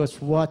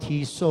 because what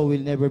he saw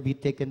will never be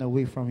taken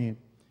away from him.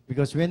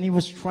 Because when he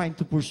was trying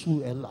to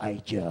pursue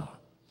Elijah,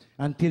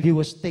 until he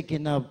was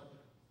taken up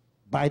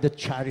by the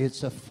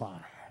chariots of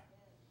fire,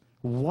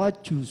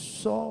 what you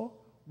saw,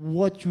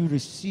 what you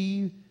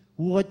receive,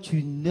 what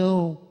you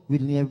know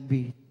will never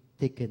be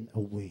taken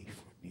away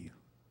from you.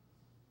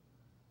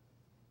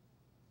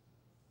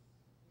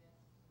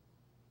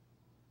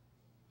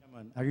 Come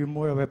on, are you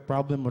more of a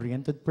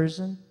problem-oriented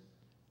person?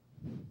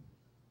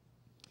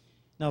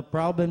 Now,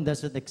 problem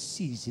doesn't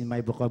exist in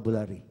my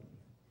vocabulary,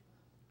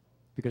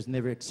 because it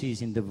never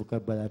exists in the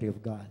vocabulary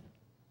of God.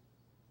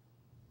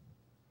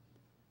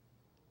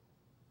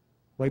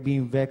 Why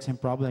being vexed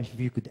and problems if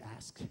you could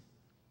ask?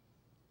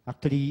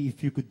 Actually,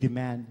 if you could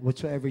demand,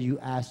 whatsoever you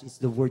ask, it's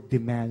the word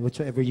demand.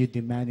 Whatsoever you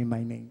demand in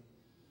my name.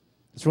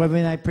 That's why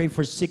when I pray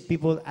for sick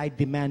people, I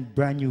demand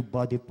brand new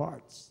body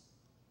parts.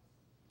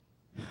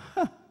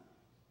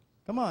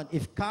 Come on,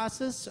 if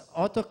casas,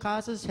 auto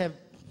casas have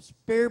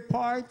spare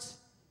parts,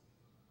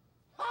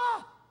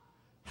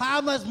 how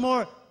much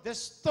more the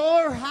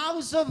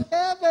storehouse of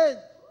heaven?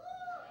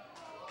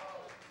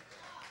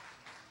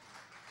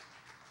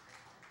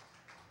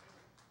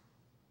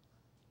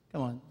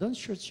 Come on, don't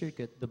short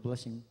circuit the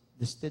blessing,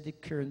 the steady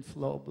current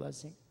flow of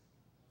blessing.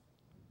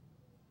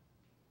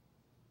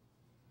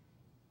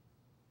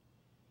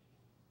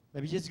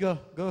 Let me just go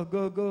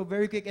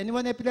very quick.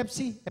 Anyone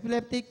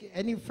epileptic?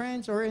 Any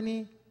friends or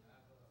any?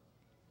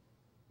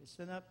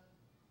 Stand up.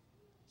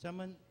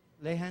 Someone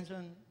lay hands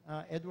on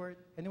Edward.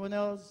 Anyone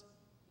else?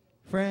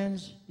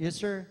 Friends? Yes,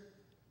 sir.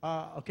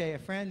 Okay, a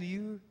friend,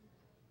 you?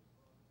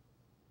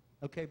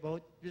 Okay,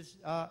 both. Just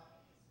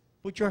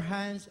put your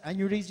hands,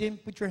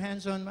 aneurysm, put your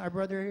hands on our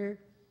brother here.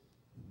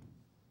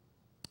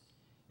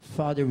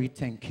 Father, we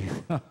thank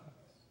you.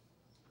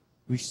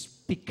 We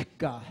speak,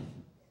 God.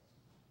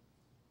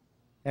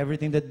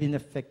 Everything that's been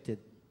affected,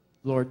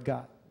 Lord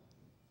God,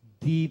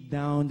 deep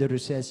down the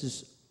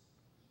recesses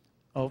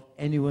of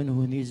anyone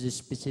who needs a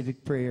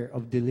specific prayer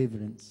of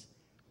deliverance,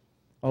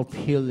 of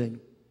healing.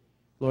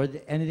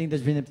 Lord, anything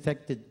that's been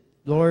affected,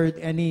 Lord,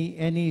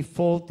 any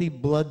faulty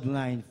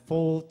bloodline,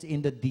 fault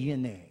in the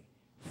DNA,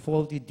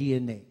 faulty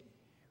DNA.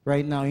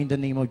 Right now, in the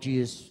name of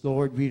Jesus,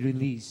 Lord, we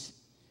release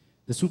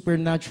the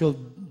supernatural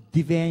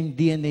divine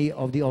DNA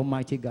of the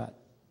Almighty God.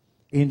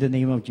 In the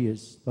name of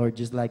Jesus. Lord,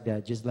 just like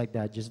that, just like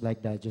that, just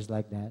like that, just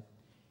like that.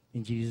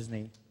 In Jesus'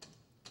 name.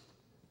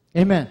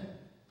 Amen.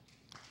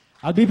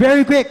 I'll be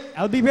very quick.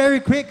 I'll be very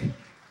quick.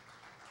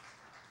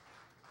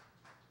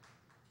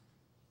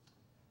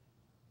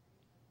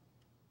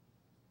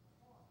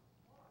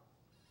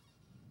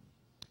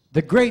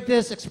 The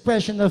greatest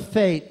expression of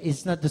faith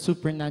is not the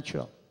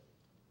supernatural.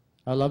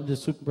 I love the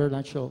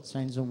supernatural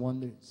signs and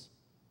wonders.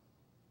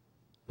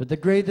 But the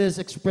greatest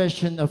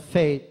expression of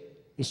faith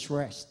is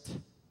rest.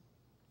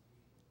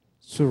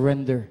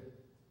 Surrender.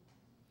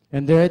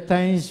 And there are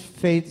times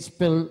faith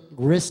spells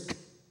risk.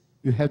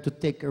 You have to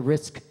take a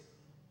risk.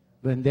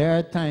 But there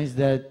are times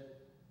that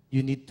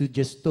you need to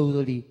just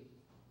totally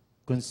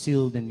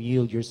conceal and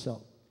yield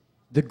yourself.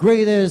 The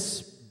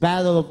greatest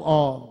battle of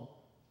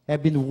all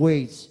have been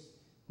waged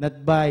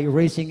not by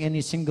raising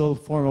any single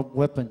form of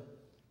weapon,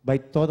 by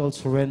total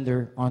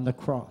surrender on the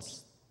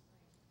cross.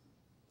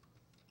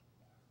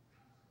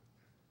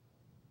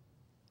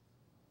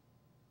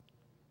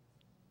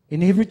 In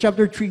Hebrews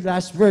chapter 3,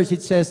 last verse,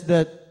 it says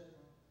that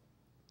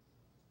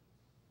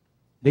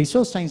they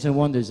saw signs and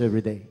wonders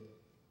every day.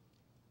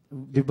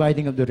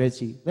 Dividing of the Red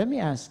Sea. Let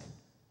me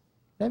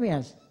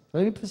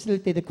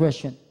facilitate the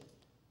question.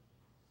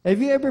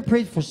 Have you ever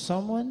prayed for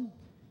someone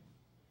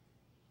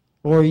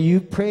Or you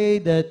pray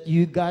that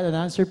you got an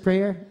answered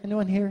prayer?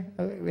 Anyone here?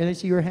 When I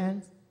see your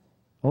hands?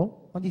 Oh,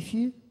 only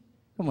few?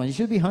 Come on, it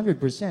should be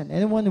 100%.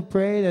 Anyone who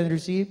prayed and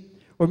received?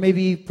 Or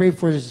maybe prayed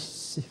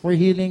for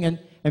healing and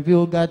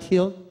people got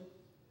healed?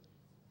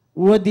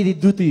 What did it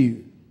do to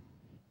you?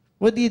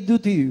 What did it do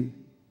to you?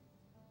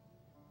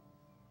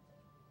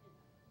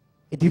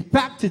 It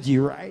impacted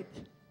you, right?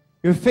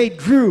 Your faith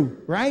grew,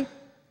 right?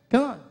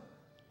 Come on.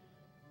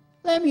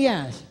 Let me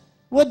ask,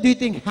 what do you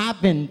think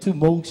happened to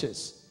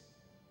Moses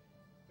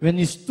when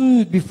he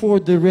stood before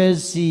the Red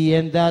Sea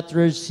and that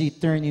Red Sea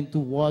turned into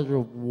water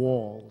of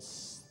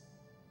walls?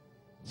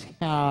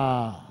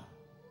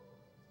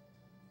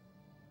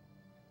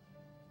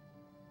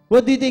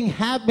 What do you think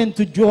happened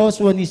to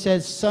Joshua when he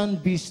said, "Sun,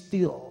 be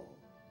still"?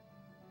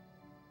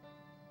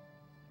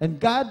 And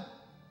God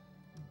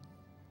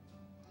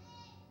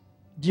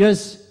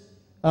just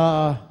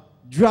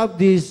dropped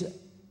these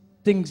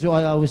things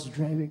while I was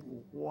driving.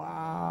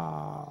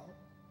 Wow.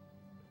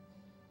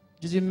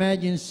 Just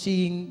imagine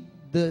seeing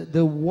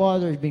the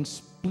water being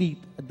split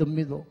at the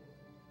middle.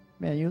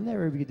 Man, you'll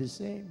never be the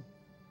same.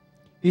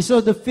 He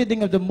saw the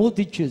feeding of the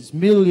multitudes,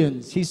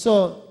 millions. He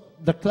saw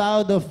the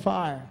cloud of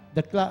fire,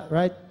 the cloud,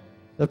 right?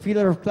 The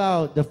pillar of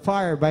cloud, the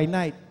fire by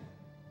night.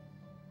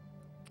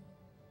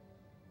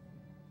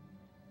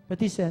 But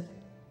he said,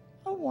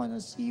 "I want to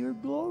see your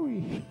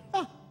glory."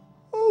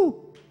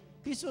 Oh,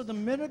 he saw the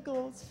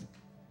miracles.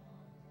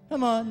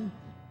 Come on.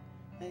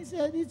 He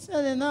said, "It's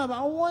not enough.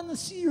 I want to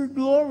see your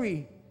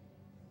glory."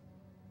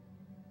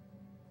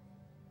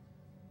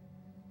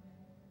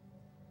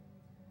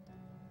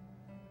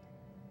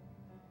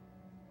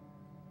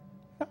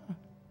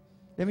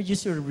 Let me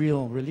just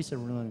release a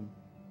rhythm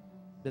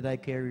that I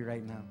carry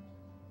right now.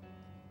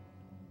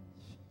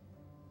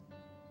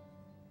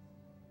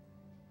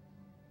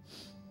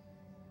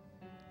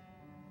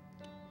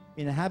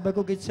 In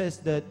Habakkuk it says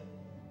that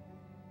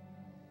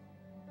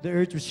the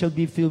earth shall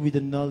be filled with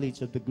the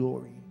knowledge of the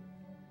glory.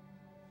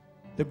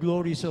 The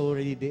glory is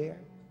already there,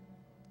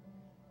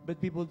 but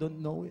people don't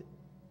know it.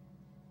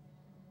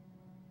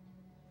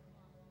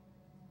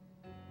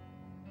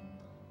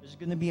 There's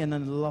going to be an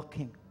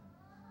unlocking,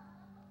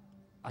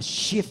 a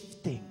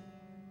shifting,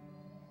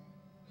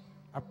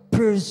 a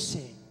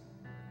person.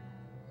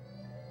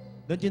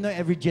 Don't you know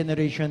every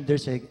generation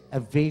there's a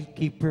veil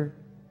keeper,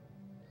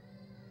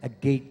 a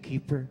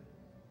gatekeeper?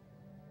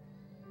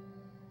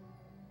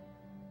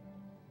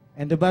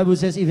 And the Bible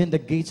says even the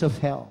gates of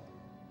hell.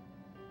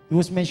 He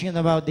was mentioning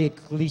about the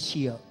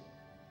ecclesia.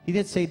 He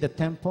didn't say the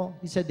temple.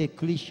 He said the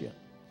ecclesia.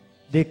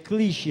 The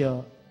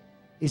ecclesia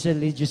is a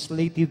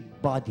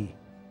legislative body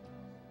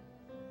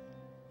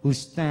who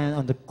stand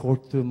on the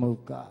courtroom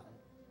of God.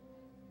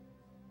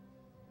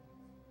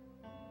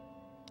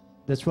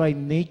 That's why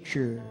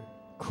nature,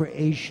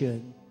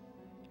 creation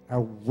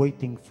are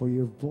waiting for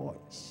your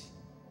voice.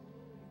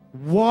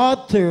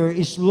 Water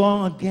is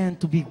long again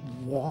to be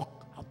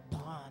walked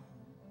upon.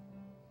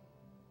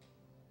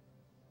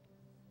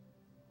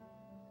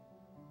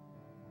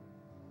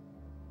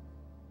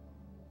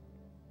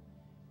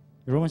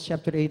 Romans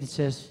chapter 8, it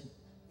says,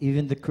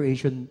 even the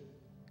creation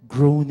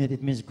groaneth.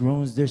 It means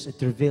groans. There's a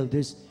travail.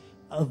 There's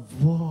a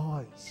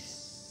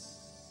voice.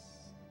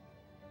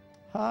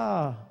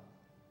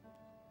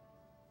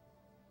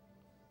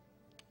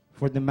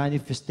 For the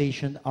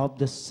manifestation of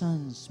the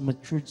sons,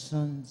 matured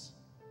sons.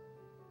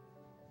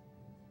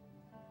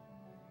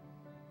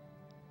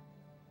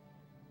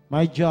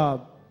 My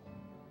job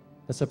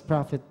as a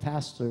prophet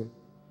pastor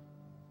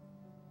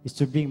is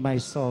to bring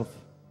myself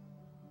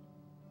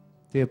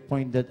to a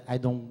point that I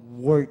don't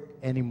work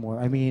anymore.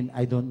 I mean,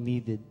 I don't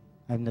need it.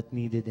 I'm not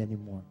needed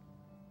anymore.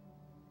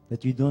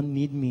 That you don't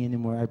need me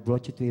anymore. I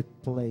brought you to a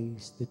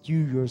place that you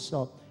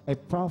yourself, a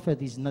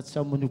prophet is not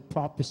someone who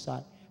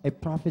prophesies. A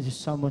prophet is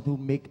someone who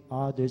makes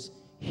others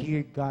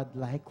hear God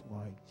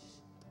likewise.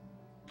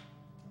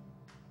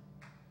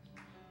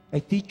 A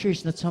teacher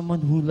is not someone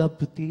who loves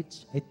to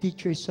teach. A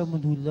teacher is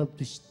someone who loves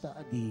to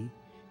study.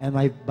 And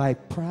by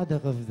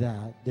byproduct of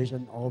that, there's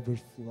an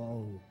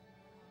overflow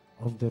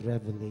of the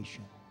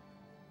revelation.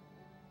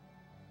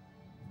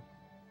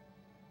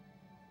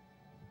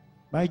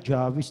 My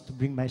job is to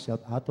bring myself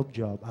out of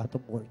job, out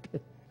of work.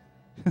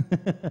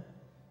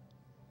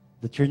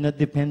 That you're not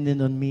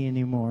dependent on me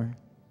anymore.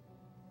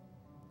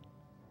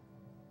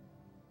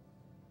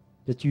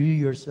 That you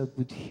yourself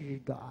could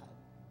hear God.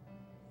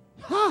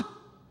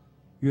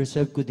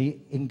 Yourself could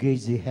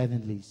engage the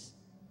heavenlies.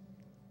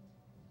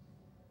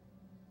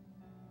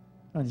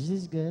 Oh, this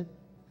is good.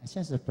 I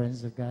sense the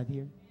presence of God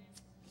here.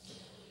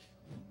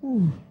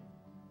 Ooh.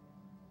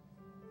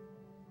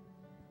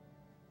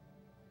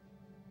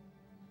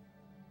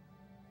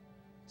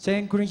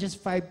 2 Corinthians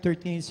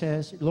 5:13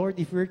 says, Lord,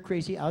 if we're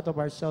crazy out of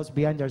ourselves,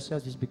 behind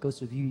ourselves, it's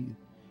because of you.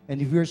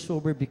 And if we're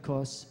sober,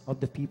 because of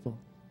the people.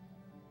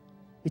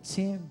 It's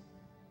Him.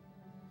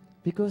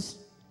 Because,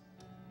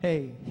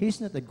 hey,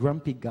 He's not a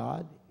grumpy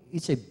God.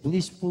 It's a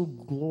blissful,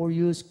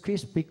 glorious,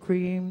 Krispy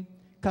Kreme,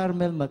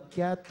 caramel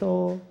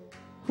macchiato,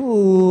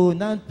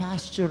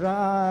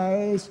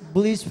 non-pasteurized,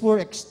 blissful,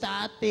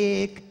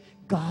 ecstatic,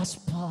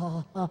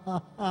 gospel.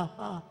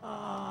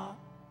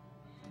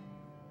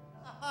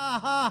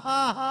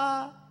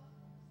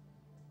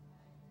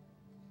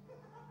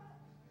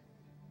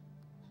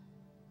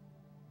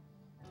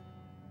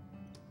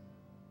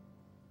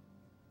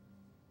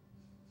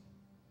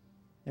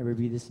 Never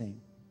be the same.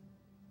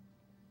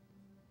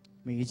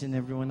 May each and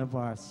every one of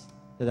us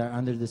that are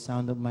under the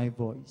sound of my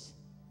voice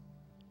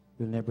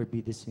will never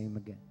be the same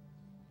again.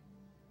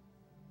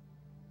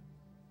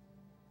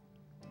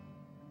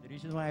 The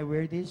reason why I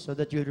wear this, so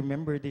that you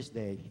remember this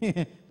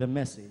day, the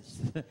message.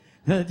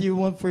 That you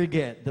won't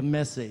forget the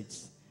message.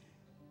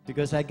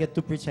 Because I get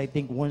to preach, I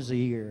think, once a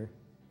year.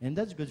 And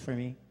that's good for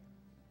me.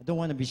 I don't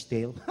want to be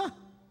stale.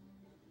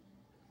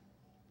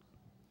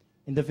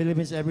 In the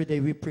Philippines, every day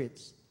we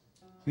preach.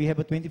 We have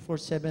a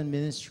 24/7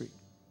 ministry.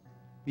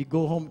 We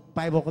go home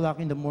 5 o'clock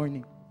in the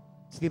morning,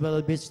 sleep a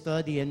little bit,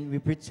 study, and we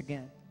preach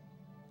again.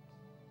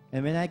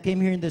 And when I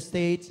came here in the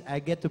States, I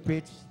get to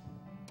preach.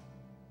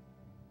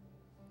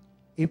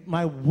 If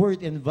my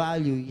worth and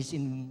value is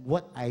in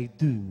what I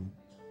do,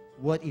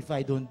 what if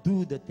I don't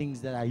do the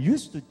things that I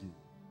used to do?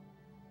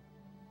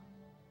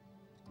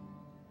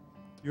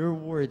 Your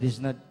word is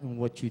not in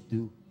what you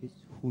do,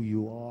 it's who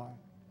you are.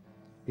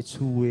 It's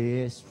who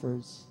is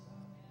first.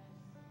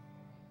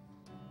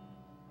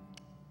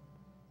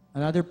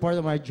 Another part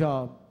of my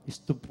job is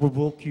to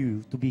provoke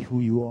you to be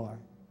who you are.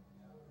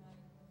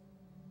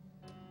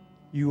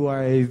 You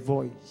are a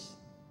voice.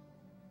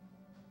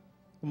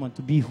 Come on,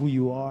 to be who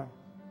you are.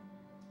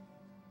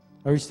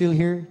 Are you still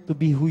here? To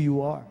be who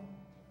you are.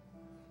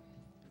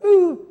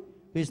 Ooh.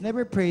 Please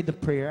never pray the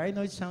prayer. I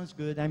know it sounds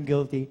good. I'm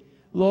guilty.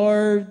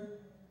 Lord,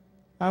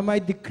 I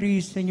might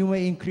decrease and you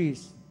may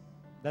increase.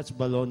 That's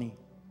baloney.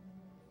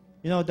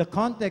 You know, the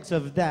context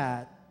of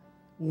that,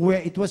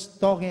 where it was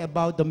talking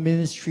about the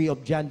ministry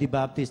of John the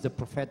Baptist, the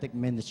prophetic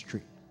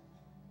ministry,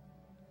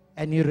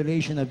 and in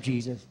relation of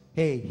Jesus.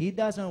 Hey, he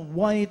doesn't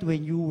want it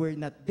when you were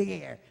not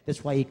there.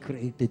 That's why he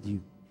created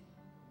you.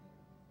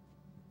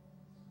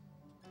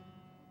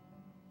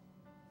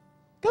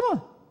 Come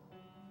on.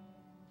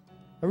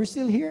 Are we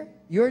still here?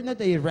 You're not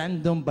a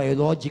random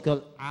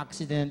biological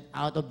accident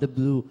out of the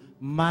blue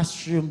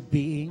mushroom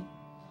being.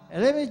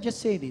 And let me just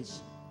say this.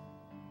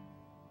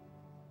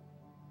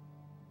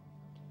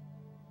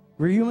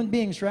 We're human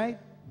beings, right?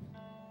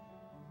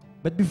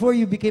 But before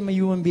you became a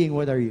human being,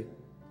 what are you?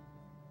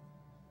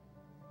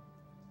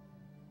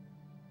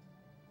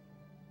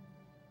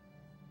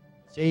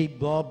 Say,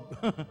 Bob.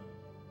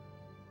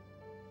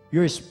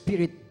 You're a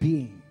spirit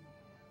being.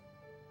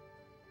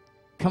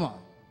 Come on.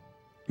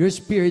 You're a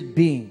spirit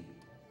being.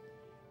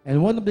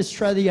 And one of the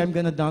strategy I'm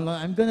going to download,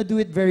 I'm going to do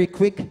it very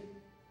quick.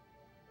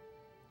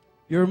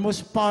 Your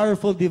most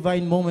powerful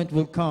divine moment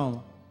will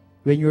come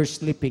when you're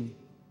sleeping.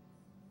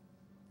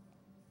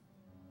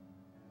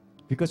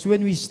 Because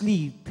when we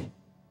sleep,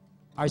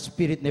 our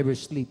spirit never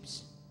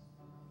sleeps.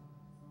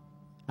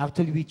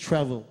 Actually, we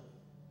travel.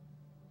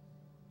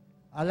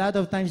 A lot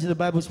of times the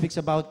Bible speaks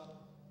about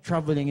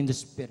traveling in the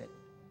spirit.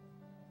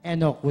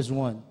 Enoch was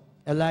one.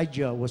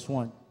 Elijah was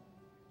one.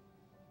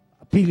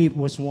 Philip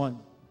was one.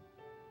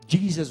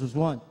 Jesus was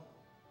one.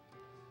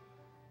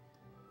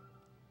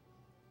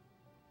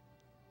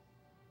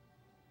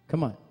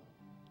 Come on.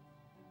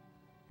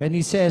 And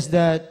he says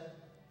that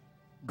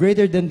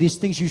greater than these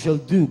things you shall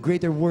do,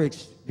 greater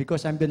works,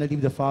 because I'm going to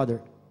leave the Father.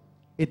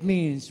 It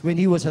means when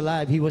he was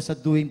alive, he was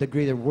not doing the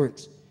greater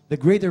works. The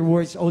greater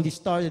works only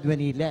started when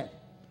he left.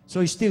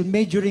 So he's still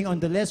majoring on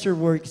the lesser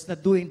works,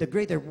 not doing the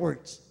greater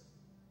works.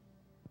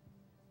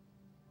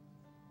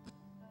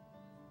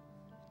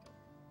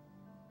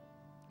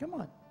 Come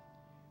on.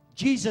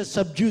 Jesus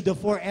subdued the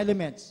 4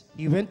 elements.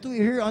 He went to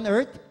here on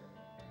earth.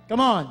 Come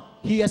on.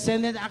 He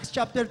ascended, Acts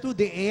chapter 2,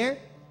 the air,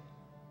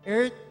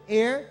 earth,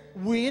 air,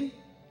 wind,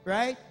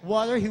 right?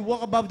 Water, he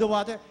walked above the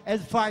water,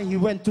 and fire, he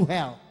went to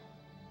hell.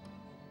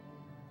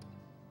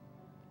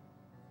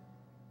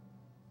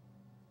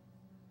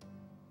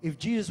 If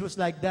Jesus was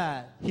like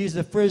that, he's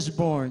the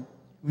firstborn,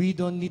 we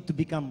don't need to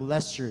become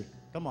lesser.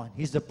 Come on,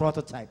 he's the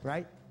prototype,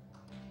 right?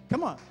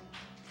 Come on.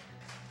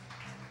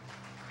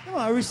 Come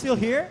on, are we still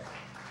here?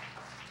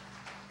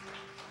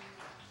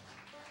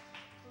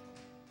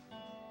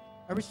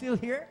 Are we still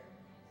here?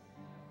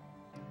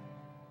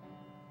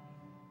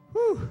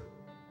 Whew.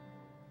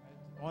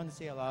 I want to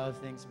say a lot of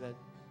things, but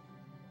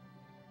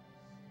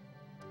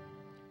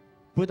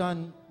put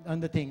on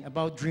the thing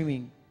about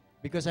dreaming,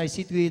 because I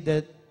see to it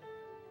that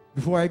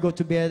before I go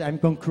to bed, I'm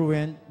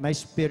congruent. My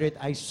spirit,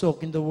 I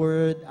soak in the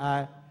Word,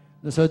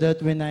 so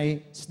that when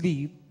I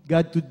sleep,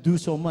 God could do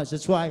so much.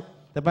 That's why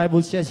the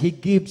Bible says He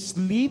gives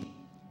sleep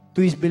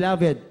to His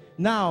beloved.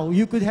 Now,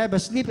 you could have a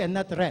sleep and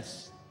not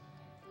rest.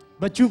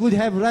 But you could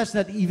have rest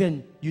that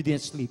even you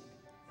didn't sleep.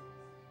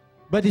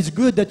 But it's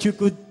good that you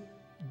could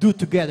do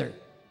together.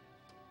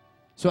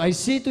 So I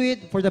see to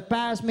it, for the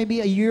past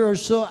maybe a year or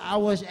so, I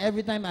was,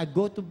 every time I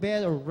go to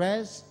bed or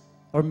rest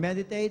or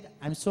meditate,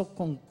 I'm so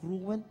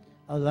congruent,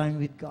 aligned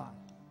with God.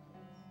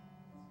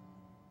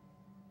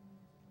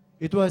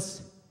 It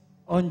was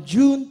on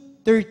June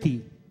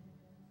 30.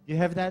 You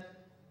have that?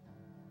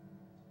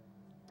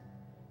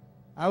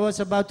 I was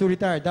about to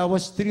retire. That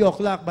was 3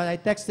 o'clock, but I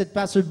texted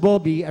Pastor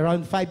Bobby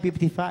around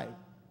 5:55.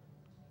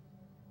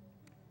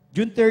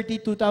 June 30,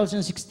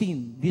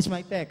 2016. This is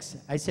my text.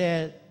 I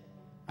said,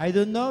 I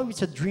don't know if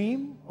it's a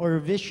dream or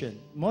a vision.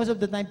 Most of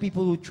the time,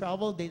 people who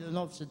travel, they don't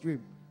know if it's a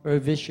dream or a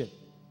vision.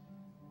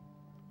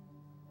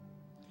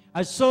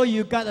 I saw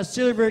you got a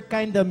silver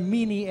kind of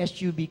mini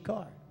SUV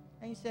car.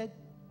 And he said,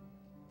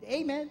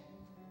 amen.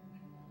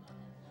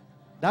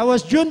 That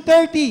was June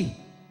 30.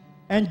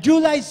 And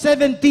July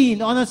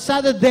 17 on a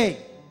Saturday.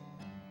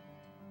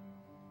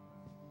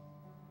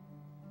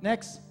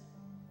 Next.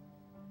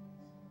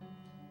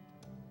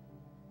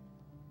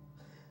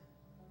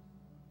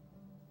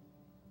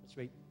 Let's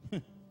wait.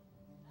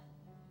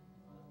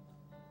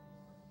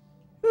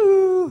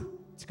 Woo!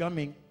 It's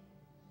coming.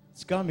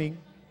 It's coming.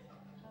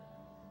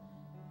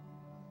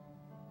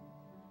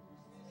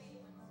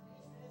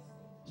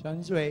 It's on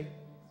its way.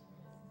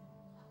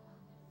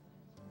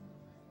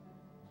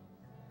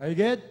 Are you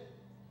good?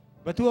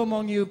 But who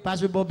among you,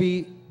 Pastor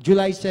Bobby,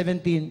 July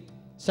 17,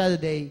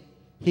 Saturday,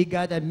 he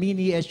got a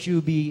mini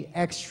SUV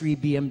X3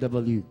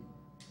 BMW,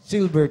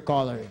 silver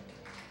color.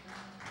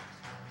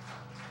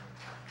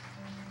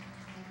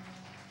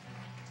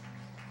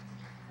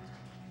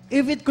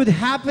 If it could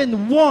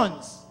happen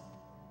once,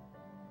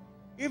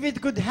 if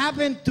it could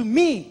happen to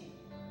me,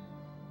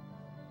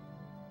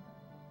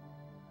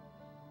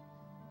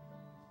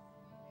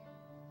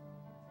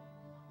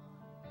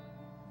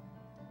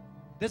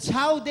 that's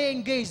how they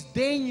engaged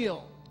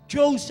Daniel,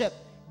 Joseph.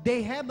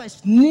 They have a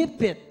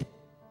snippet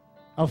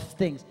of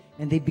things,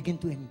 and they begin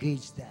to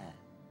engage that.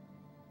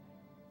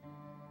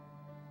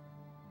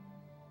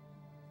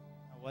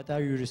 What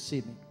are you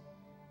receiving?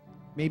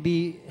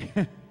 Maybe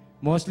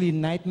mostly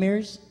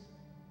nightmares.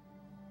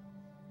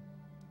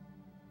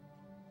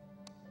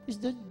 Please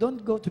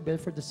don't go to bed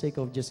for the sake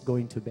of just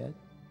going to bed.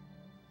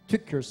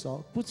 Trick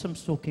yourself. Put some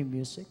soaking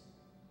music.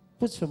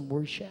 Put some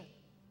worship.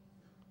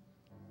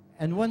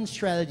 And one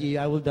strategy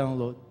I will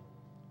download.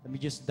 Let me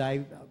just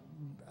land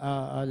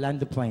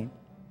the plane.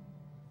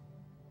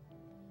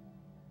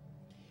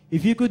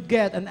 If you could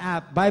get an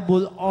app,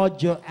 Bible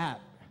audio app,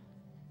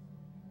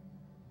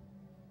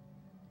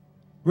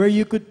 where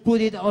you could put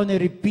it on a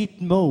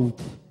repeat mode.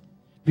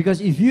 Because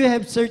if you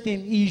have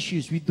certain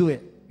issues, we do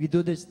it. We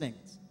do these things.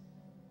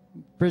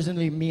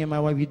 Personally, me and my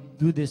wife, we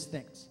do these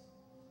things.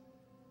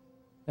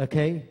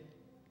 Okay?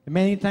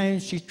 Many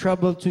times she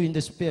troubled too in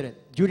the spirit.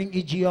 During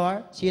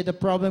EGR, she had a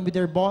problem with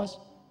her boss.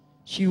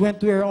 She went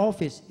to her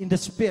office in the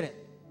spirit.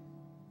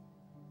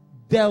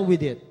 Dealt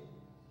with it.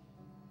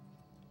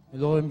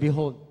 And lo and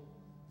behold,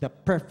 the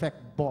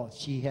perfect boss.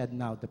 She had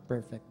now the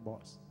perfect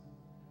boss.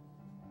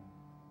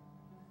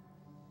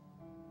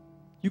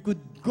 You could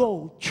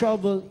go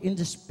travel in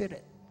the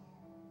spirit.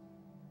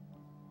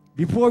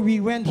 Before we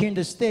went here in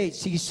the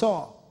States, she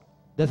saw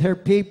that her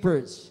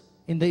papers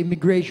in the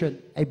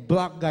immigration, a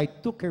black guy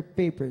took her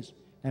papers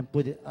and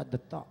put it at the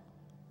top.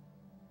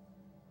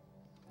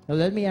 Now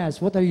let me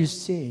ask, what are you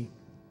saying?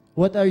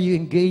 What are you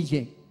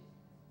engaging?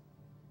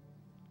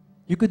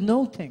 You could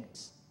know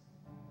things.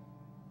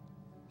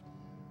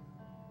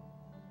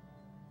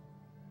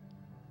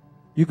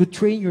 You could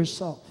train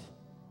yourself.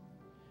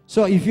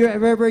 So if you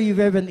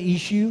have an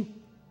issue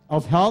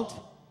of health,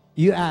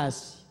 you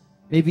ask,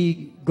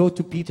 maybe go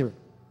to Peter.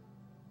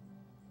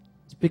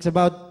 It speaks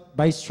about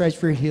by stripes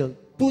we're healed.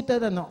 Put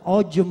that on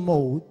audio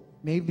mode,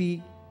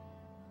 maybe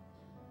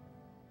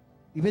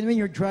even when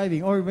you're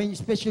driving, or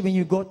especially when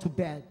you go to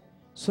bed,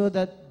 so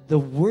that the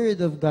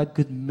Word of God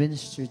could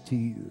minister to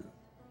you.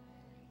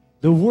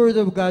 The Word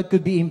of God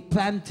could be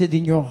implanted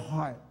in your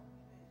heart.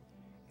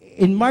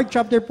 In Mark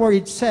chapter 4,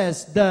 it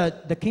says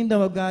that the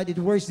kingdom of God, it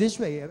works this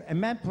way. A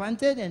man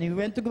planted and he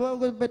went to go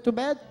to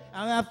bed,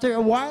 and after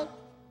a while,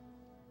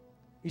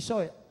 he saw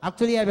it.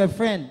 Actually, I have a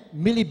friend,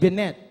 Millie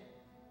Bennett.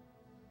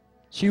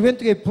 She went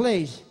to a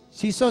place.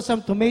 She saw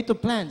some tomato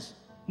plants.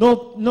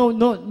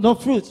 No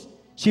fruits.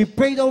 She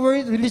prayed over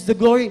it, released the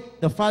glory.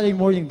 The following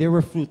morning, there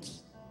were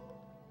fruits.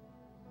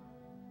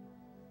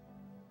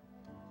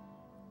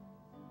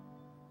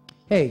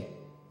 Hey,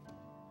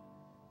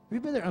 we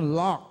better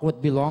unlock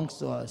what belongs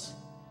to us.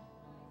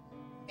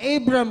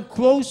 Abram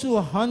close to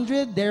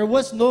 100, there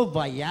was no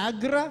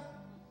Viagra,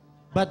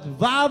 but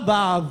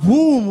Vava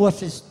Voom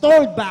was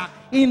stored back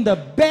in the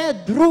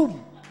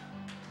bedroom.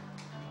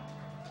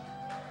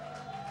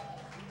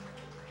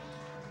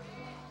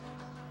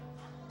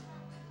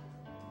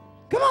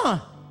 Come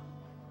on.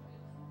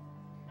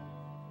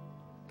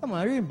 Come on,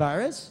 are you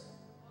embarrassed?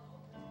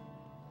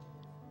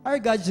 Our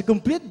God is a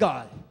complete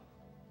God.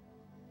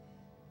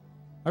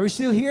 Are we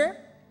still here?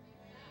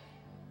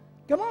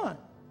 Come on.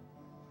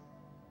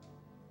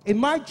 In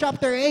Mark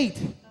chapter 8,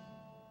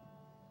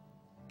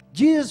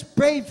 Jesus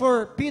prayed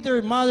for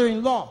Peter's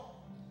mother-in-law.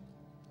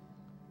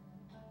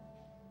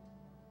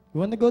 You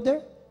want to go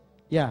there?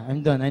 Yeah,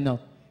 I'm done, I know.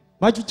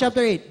 Matthew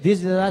chapter 8, this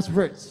is the last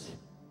verse.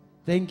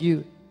 Thank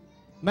you.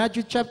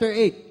 Matthew chapter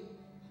 8,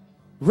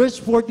 verse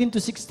 14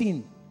 to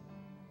 16.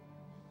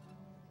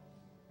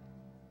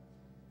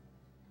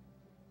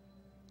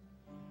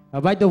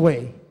 By the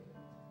way,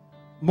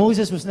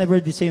 Moses was never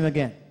the same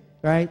again,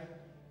 right?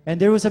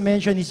 And there was a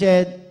mention, he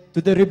said,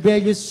 to the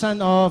rebellious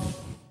son of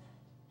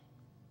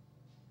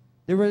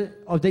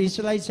the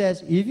Israelites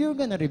says, if you're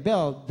gonna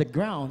rebel, the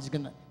ground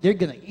they're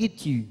gonna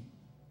eat you.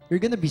 You're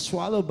gonna be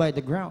swallowed by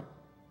the ground.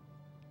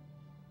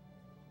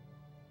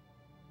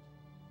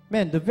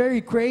 Man, the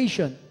very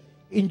creation.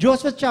 In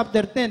Joshua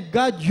chapter 10,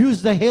 God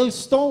used the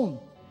hailstone.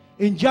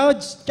 In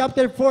Judge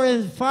chapter 4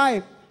 and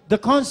 5, the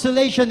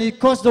constellation, it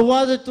caused the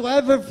water to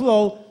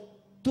overflow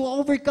to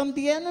overcome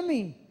the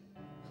enemy.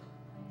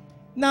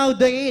 Now,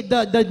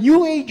 the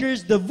New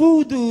Agers, the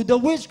voodoo, the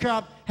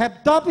witchcraft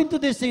have tapped into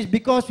these things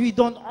because we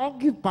don't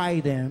occupy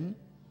them.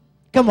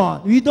 Come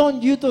on, we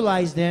don't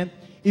utilize them.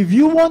 If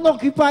you want to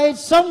occupy it,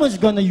 someone's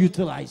going to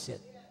utilize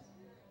it.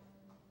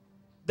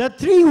 The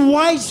three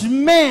wise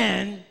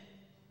men,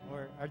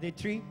 or are they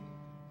three?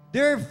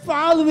 They're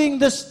following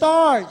the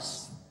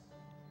stars.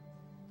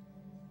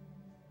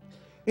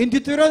 In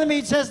Deuteronomy,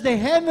 it says, the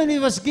heavenly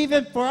was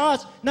given for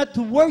us, not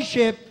to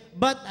worship,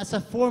 but as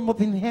a form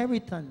of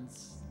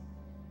inheritance.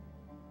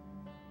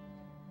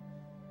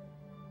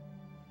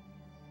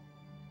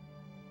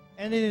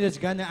 And then it's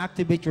going to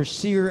activate your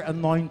seer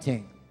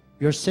anointing,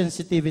 your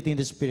sensitivity in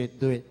the spirit.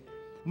 Do it.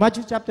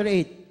 Matthew chapter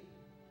 8.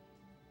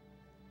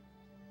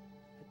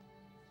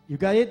 You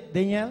got it,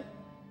 Daniel?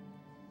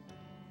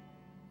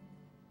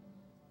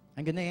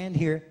 I'm going to end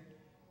here.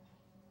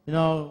 You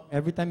know,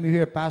 every time you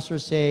hear a pastor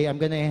say, I'm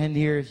going to end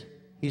here,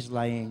 he's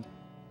lying.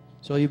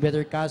 So you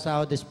better cast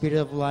out the spirit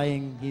of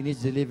lying. He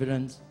needs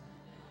deliverance.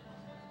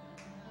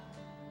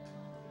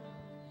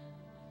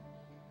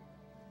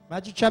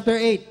 Matthew chapter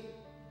 8.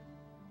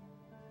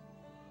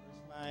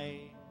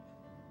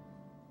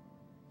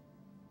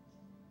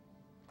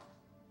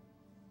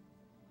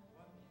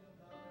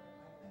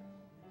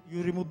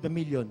 You remove the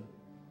million.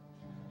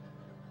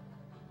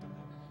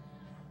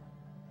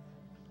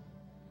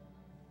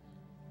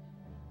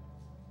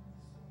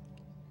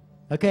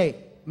 Okay,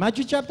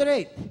 Matthew chapter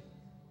 8.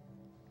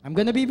 I'm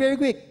going to be very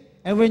quick.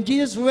 And when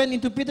Jesus went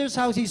into Peter's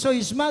house, he saw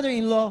his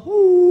mother-in-law.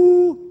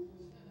 Ooh.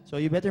 So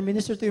you better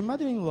minister to your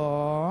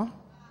mother-in-law.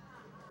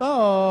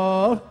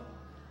 Oh.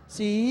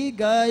 See,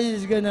 God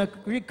is going to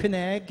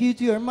reconnect you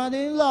to your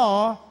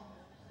mother-in-law.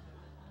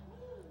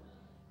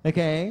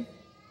 Okay.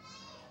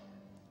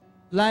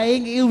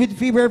 Lying ill with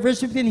fever,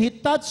 verse 15, he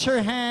touched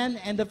her hand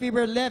and the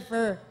fever left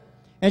her.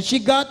 And she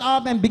got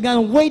up and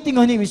began waiting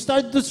on him. He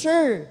started to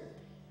serve.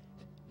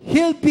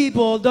 Healed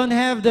people don't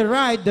have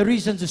the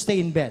reason to stay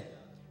in bed.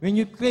 When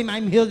you claim,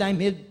 I'm healed,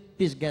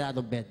 please get out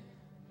of bed.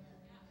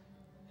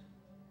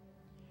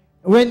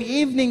 When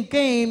evening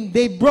came,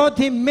 they brought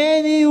him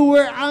many who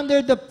were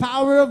under the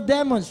power of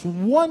demons.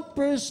 One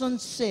person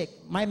sick.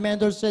 My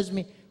mentor says to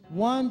me,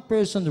 one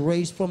person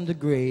raised from the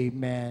grave,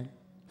 man.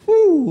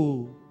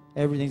 Whoo!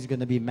 Everything's going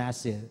to be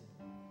massive.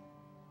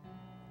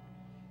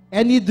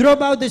 And he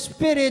drove out the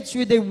spirits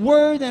with a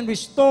word and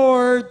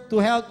restored to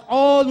health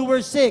all who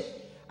were sick.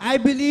 I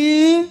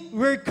believe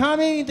we're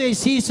coming into a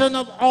season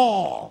of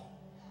all.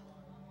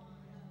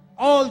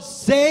 All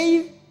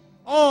saved,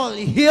 all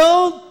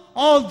healed,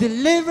 all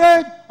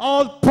delivered,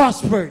 all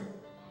prospered.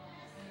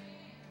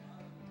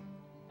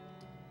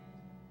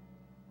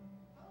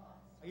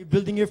 Are you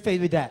building your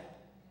faith with that?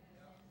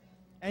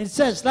 And it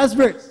says, last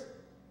verse.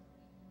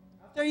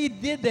 After he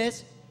did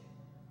this,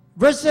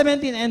 verse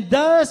 17, and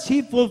thus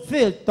he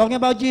fulfilled, talking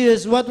about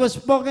Jesus, what was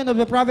spoken of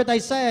the prophet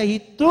Isaiah, he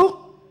took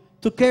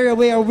to carry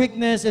away our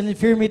weakness and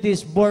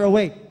infirmities bore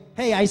away.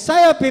 Hey,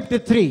 Isaiah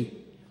 53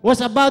 was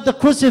about the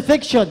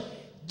crucifixion.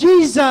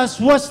 Jesus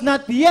was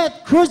not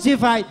yet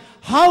crucified.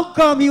 How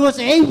come he was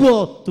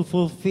able to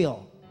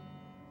fulfill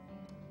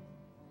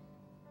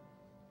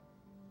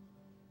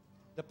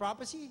the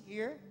prophecy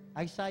here?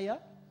 Isaiah,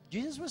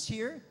 Jesus was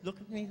here.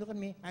 Look at me, look at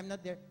me. I'm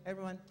not there.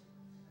 Everyone.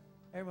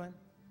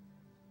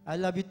 I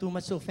love you too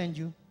much to offend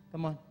you.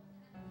 Come on.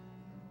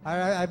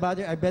 I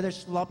better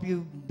slap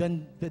you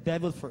than the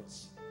devil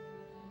first.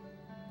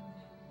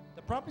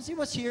 The prophecy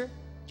was here.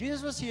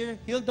 Jesus was here,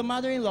 healed the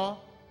mother-in-law,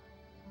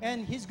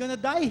 and he's going to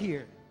die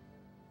here.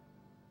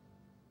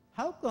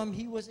 How come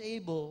he was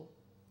able?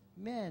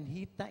 Man,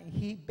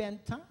 he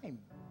bent time.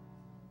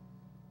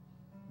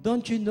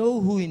 Don't you know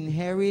who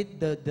inherit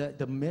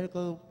the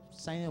miracle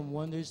sign and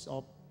wonders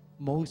of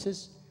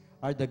Moses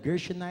are the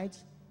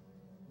Gershonites?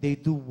 They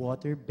do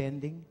water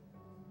bending.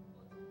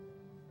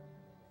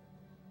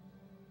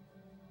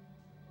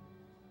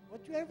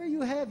 Whatever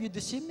you have, you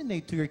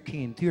disseminate to your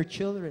kin, to your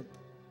children.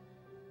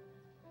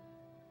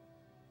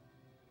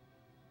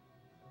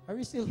 Are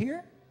we still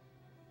here?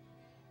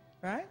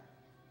 Right?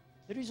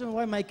 The reason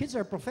why my kids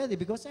are prophetic,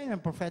 because I am a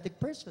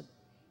prophetic person.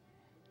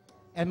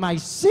 And my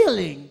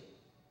ceiling,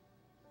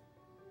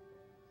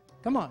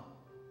 come on,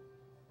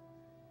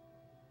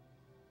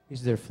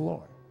 is their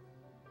floor.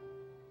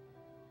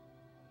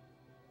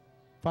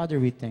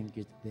 Father, we thank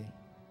you today.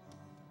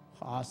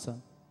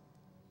 Awesome.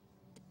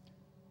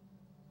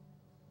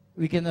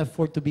 We can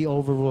afford to be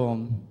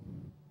overwhelmed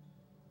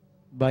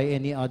by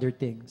any other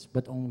things,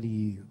 but only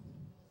you.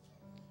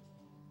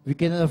 We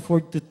cannot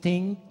afford to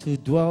think, to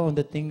dwell on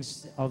the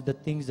things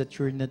that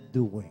you're not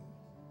doing.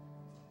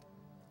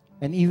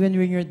 And even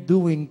when you're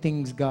doing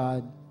things,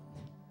 God,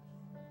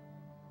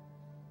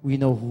 we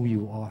know who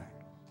you are.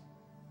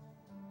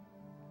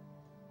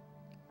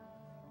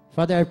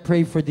 Father, I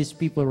pray for these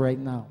people right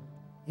now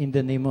in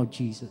the name of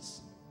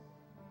Jesus.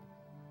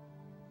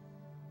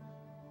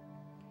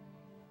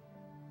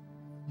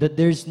 That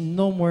there's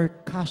no more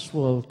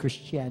casual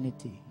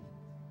Christianity.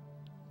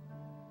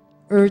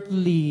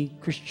 Earthly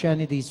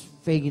Christianity is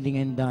fading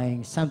and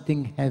dying.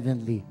 Something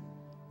heavenly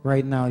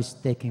right now is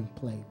taking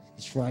place.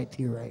 It's right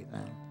here, right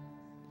now.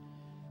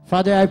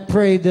 Father, I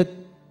pray that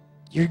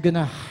you're going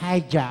to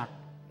hijack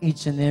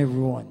each and every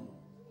one.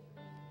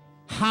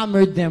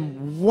 Hammer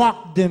them,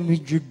 walk them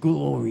with your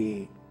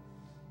glory.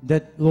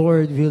 That,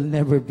 Lord, will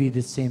never be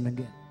the same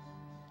again.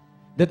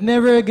 That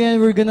never again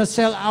we're going to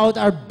sell out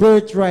our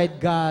birthright,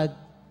 God,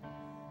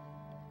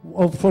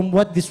 from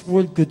what this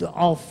world could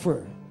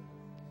offer.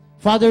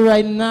 Father,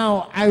 right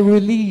now, I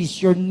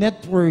release your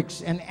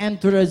networks and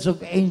entourage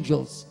of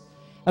angels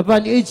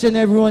upon each and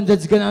everyone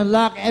that's going to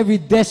unlock every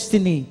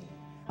destiny,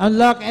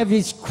 unlock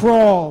every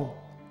scroll,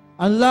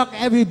 unlock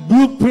every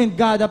blueprint,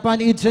 God, upon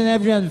each and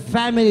every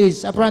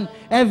families, upon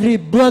every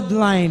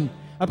bloodline,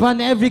 upon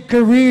every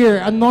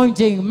career,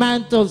 anointing,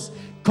 mantles,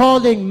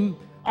 calling,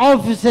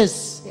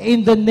 offices,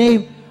 in the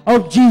name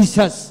of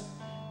Jesus.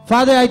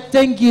 Father, I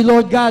thank you,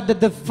 Lord God, that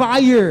the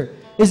fire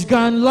is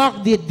going to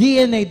unlock the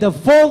DNA, the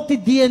faulty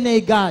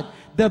DNA, God,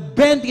 the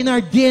bent in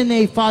our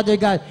DNA, Father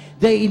God,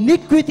 the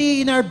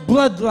iniquity in our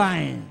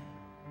bloodline.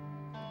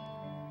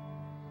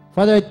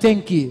 Father, I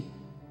thank you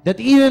that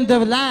even the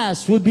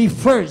last will be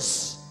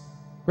first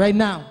right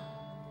now.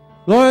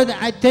 Lord,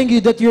 I thank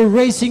you that you're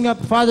raising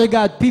up, Father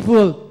God,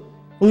 people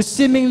who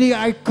seemingly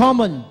are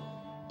common,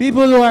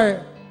 people who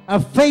are a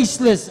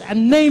faceless, a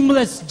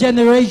nameless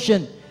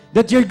generation,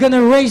 that you're going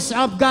to raise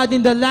up, God,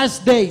 in the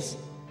last days.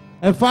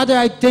 And Father,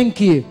 I thank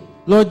you,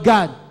 Lord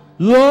God.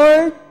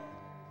 Lord,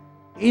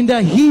 in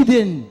the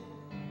hidden,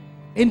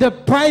 in the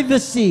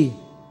privacy,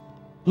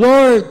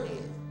 Lord,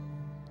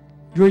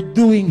 you're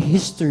doing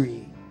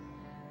history.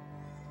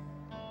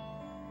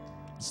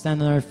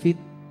 Stand on our feet.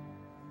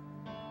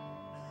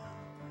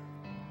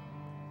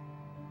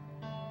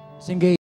 Let's engage.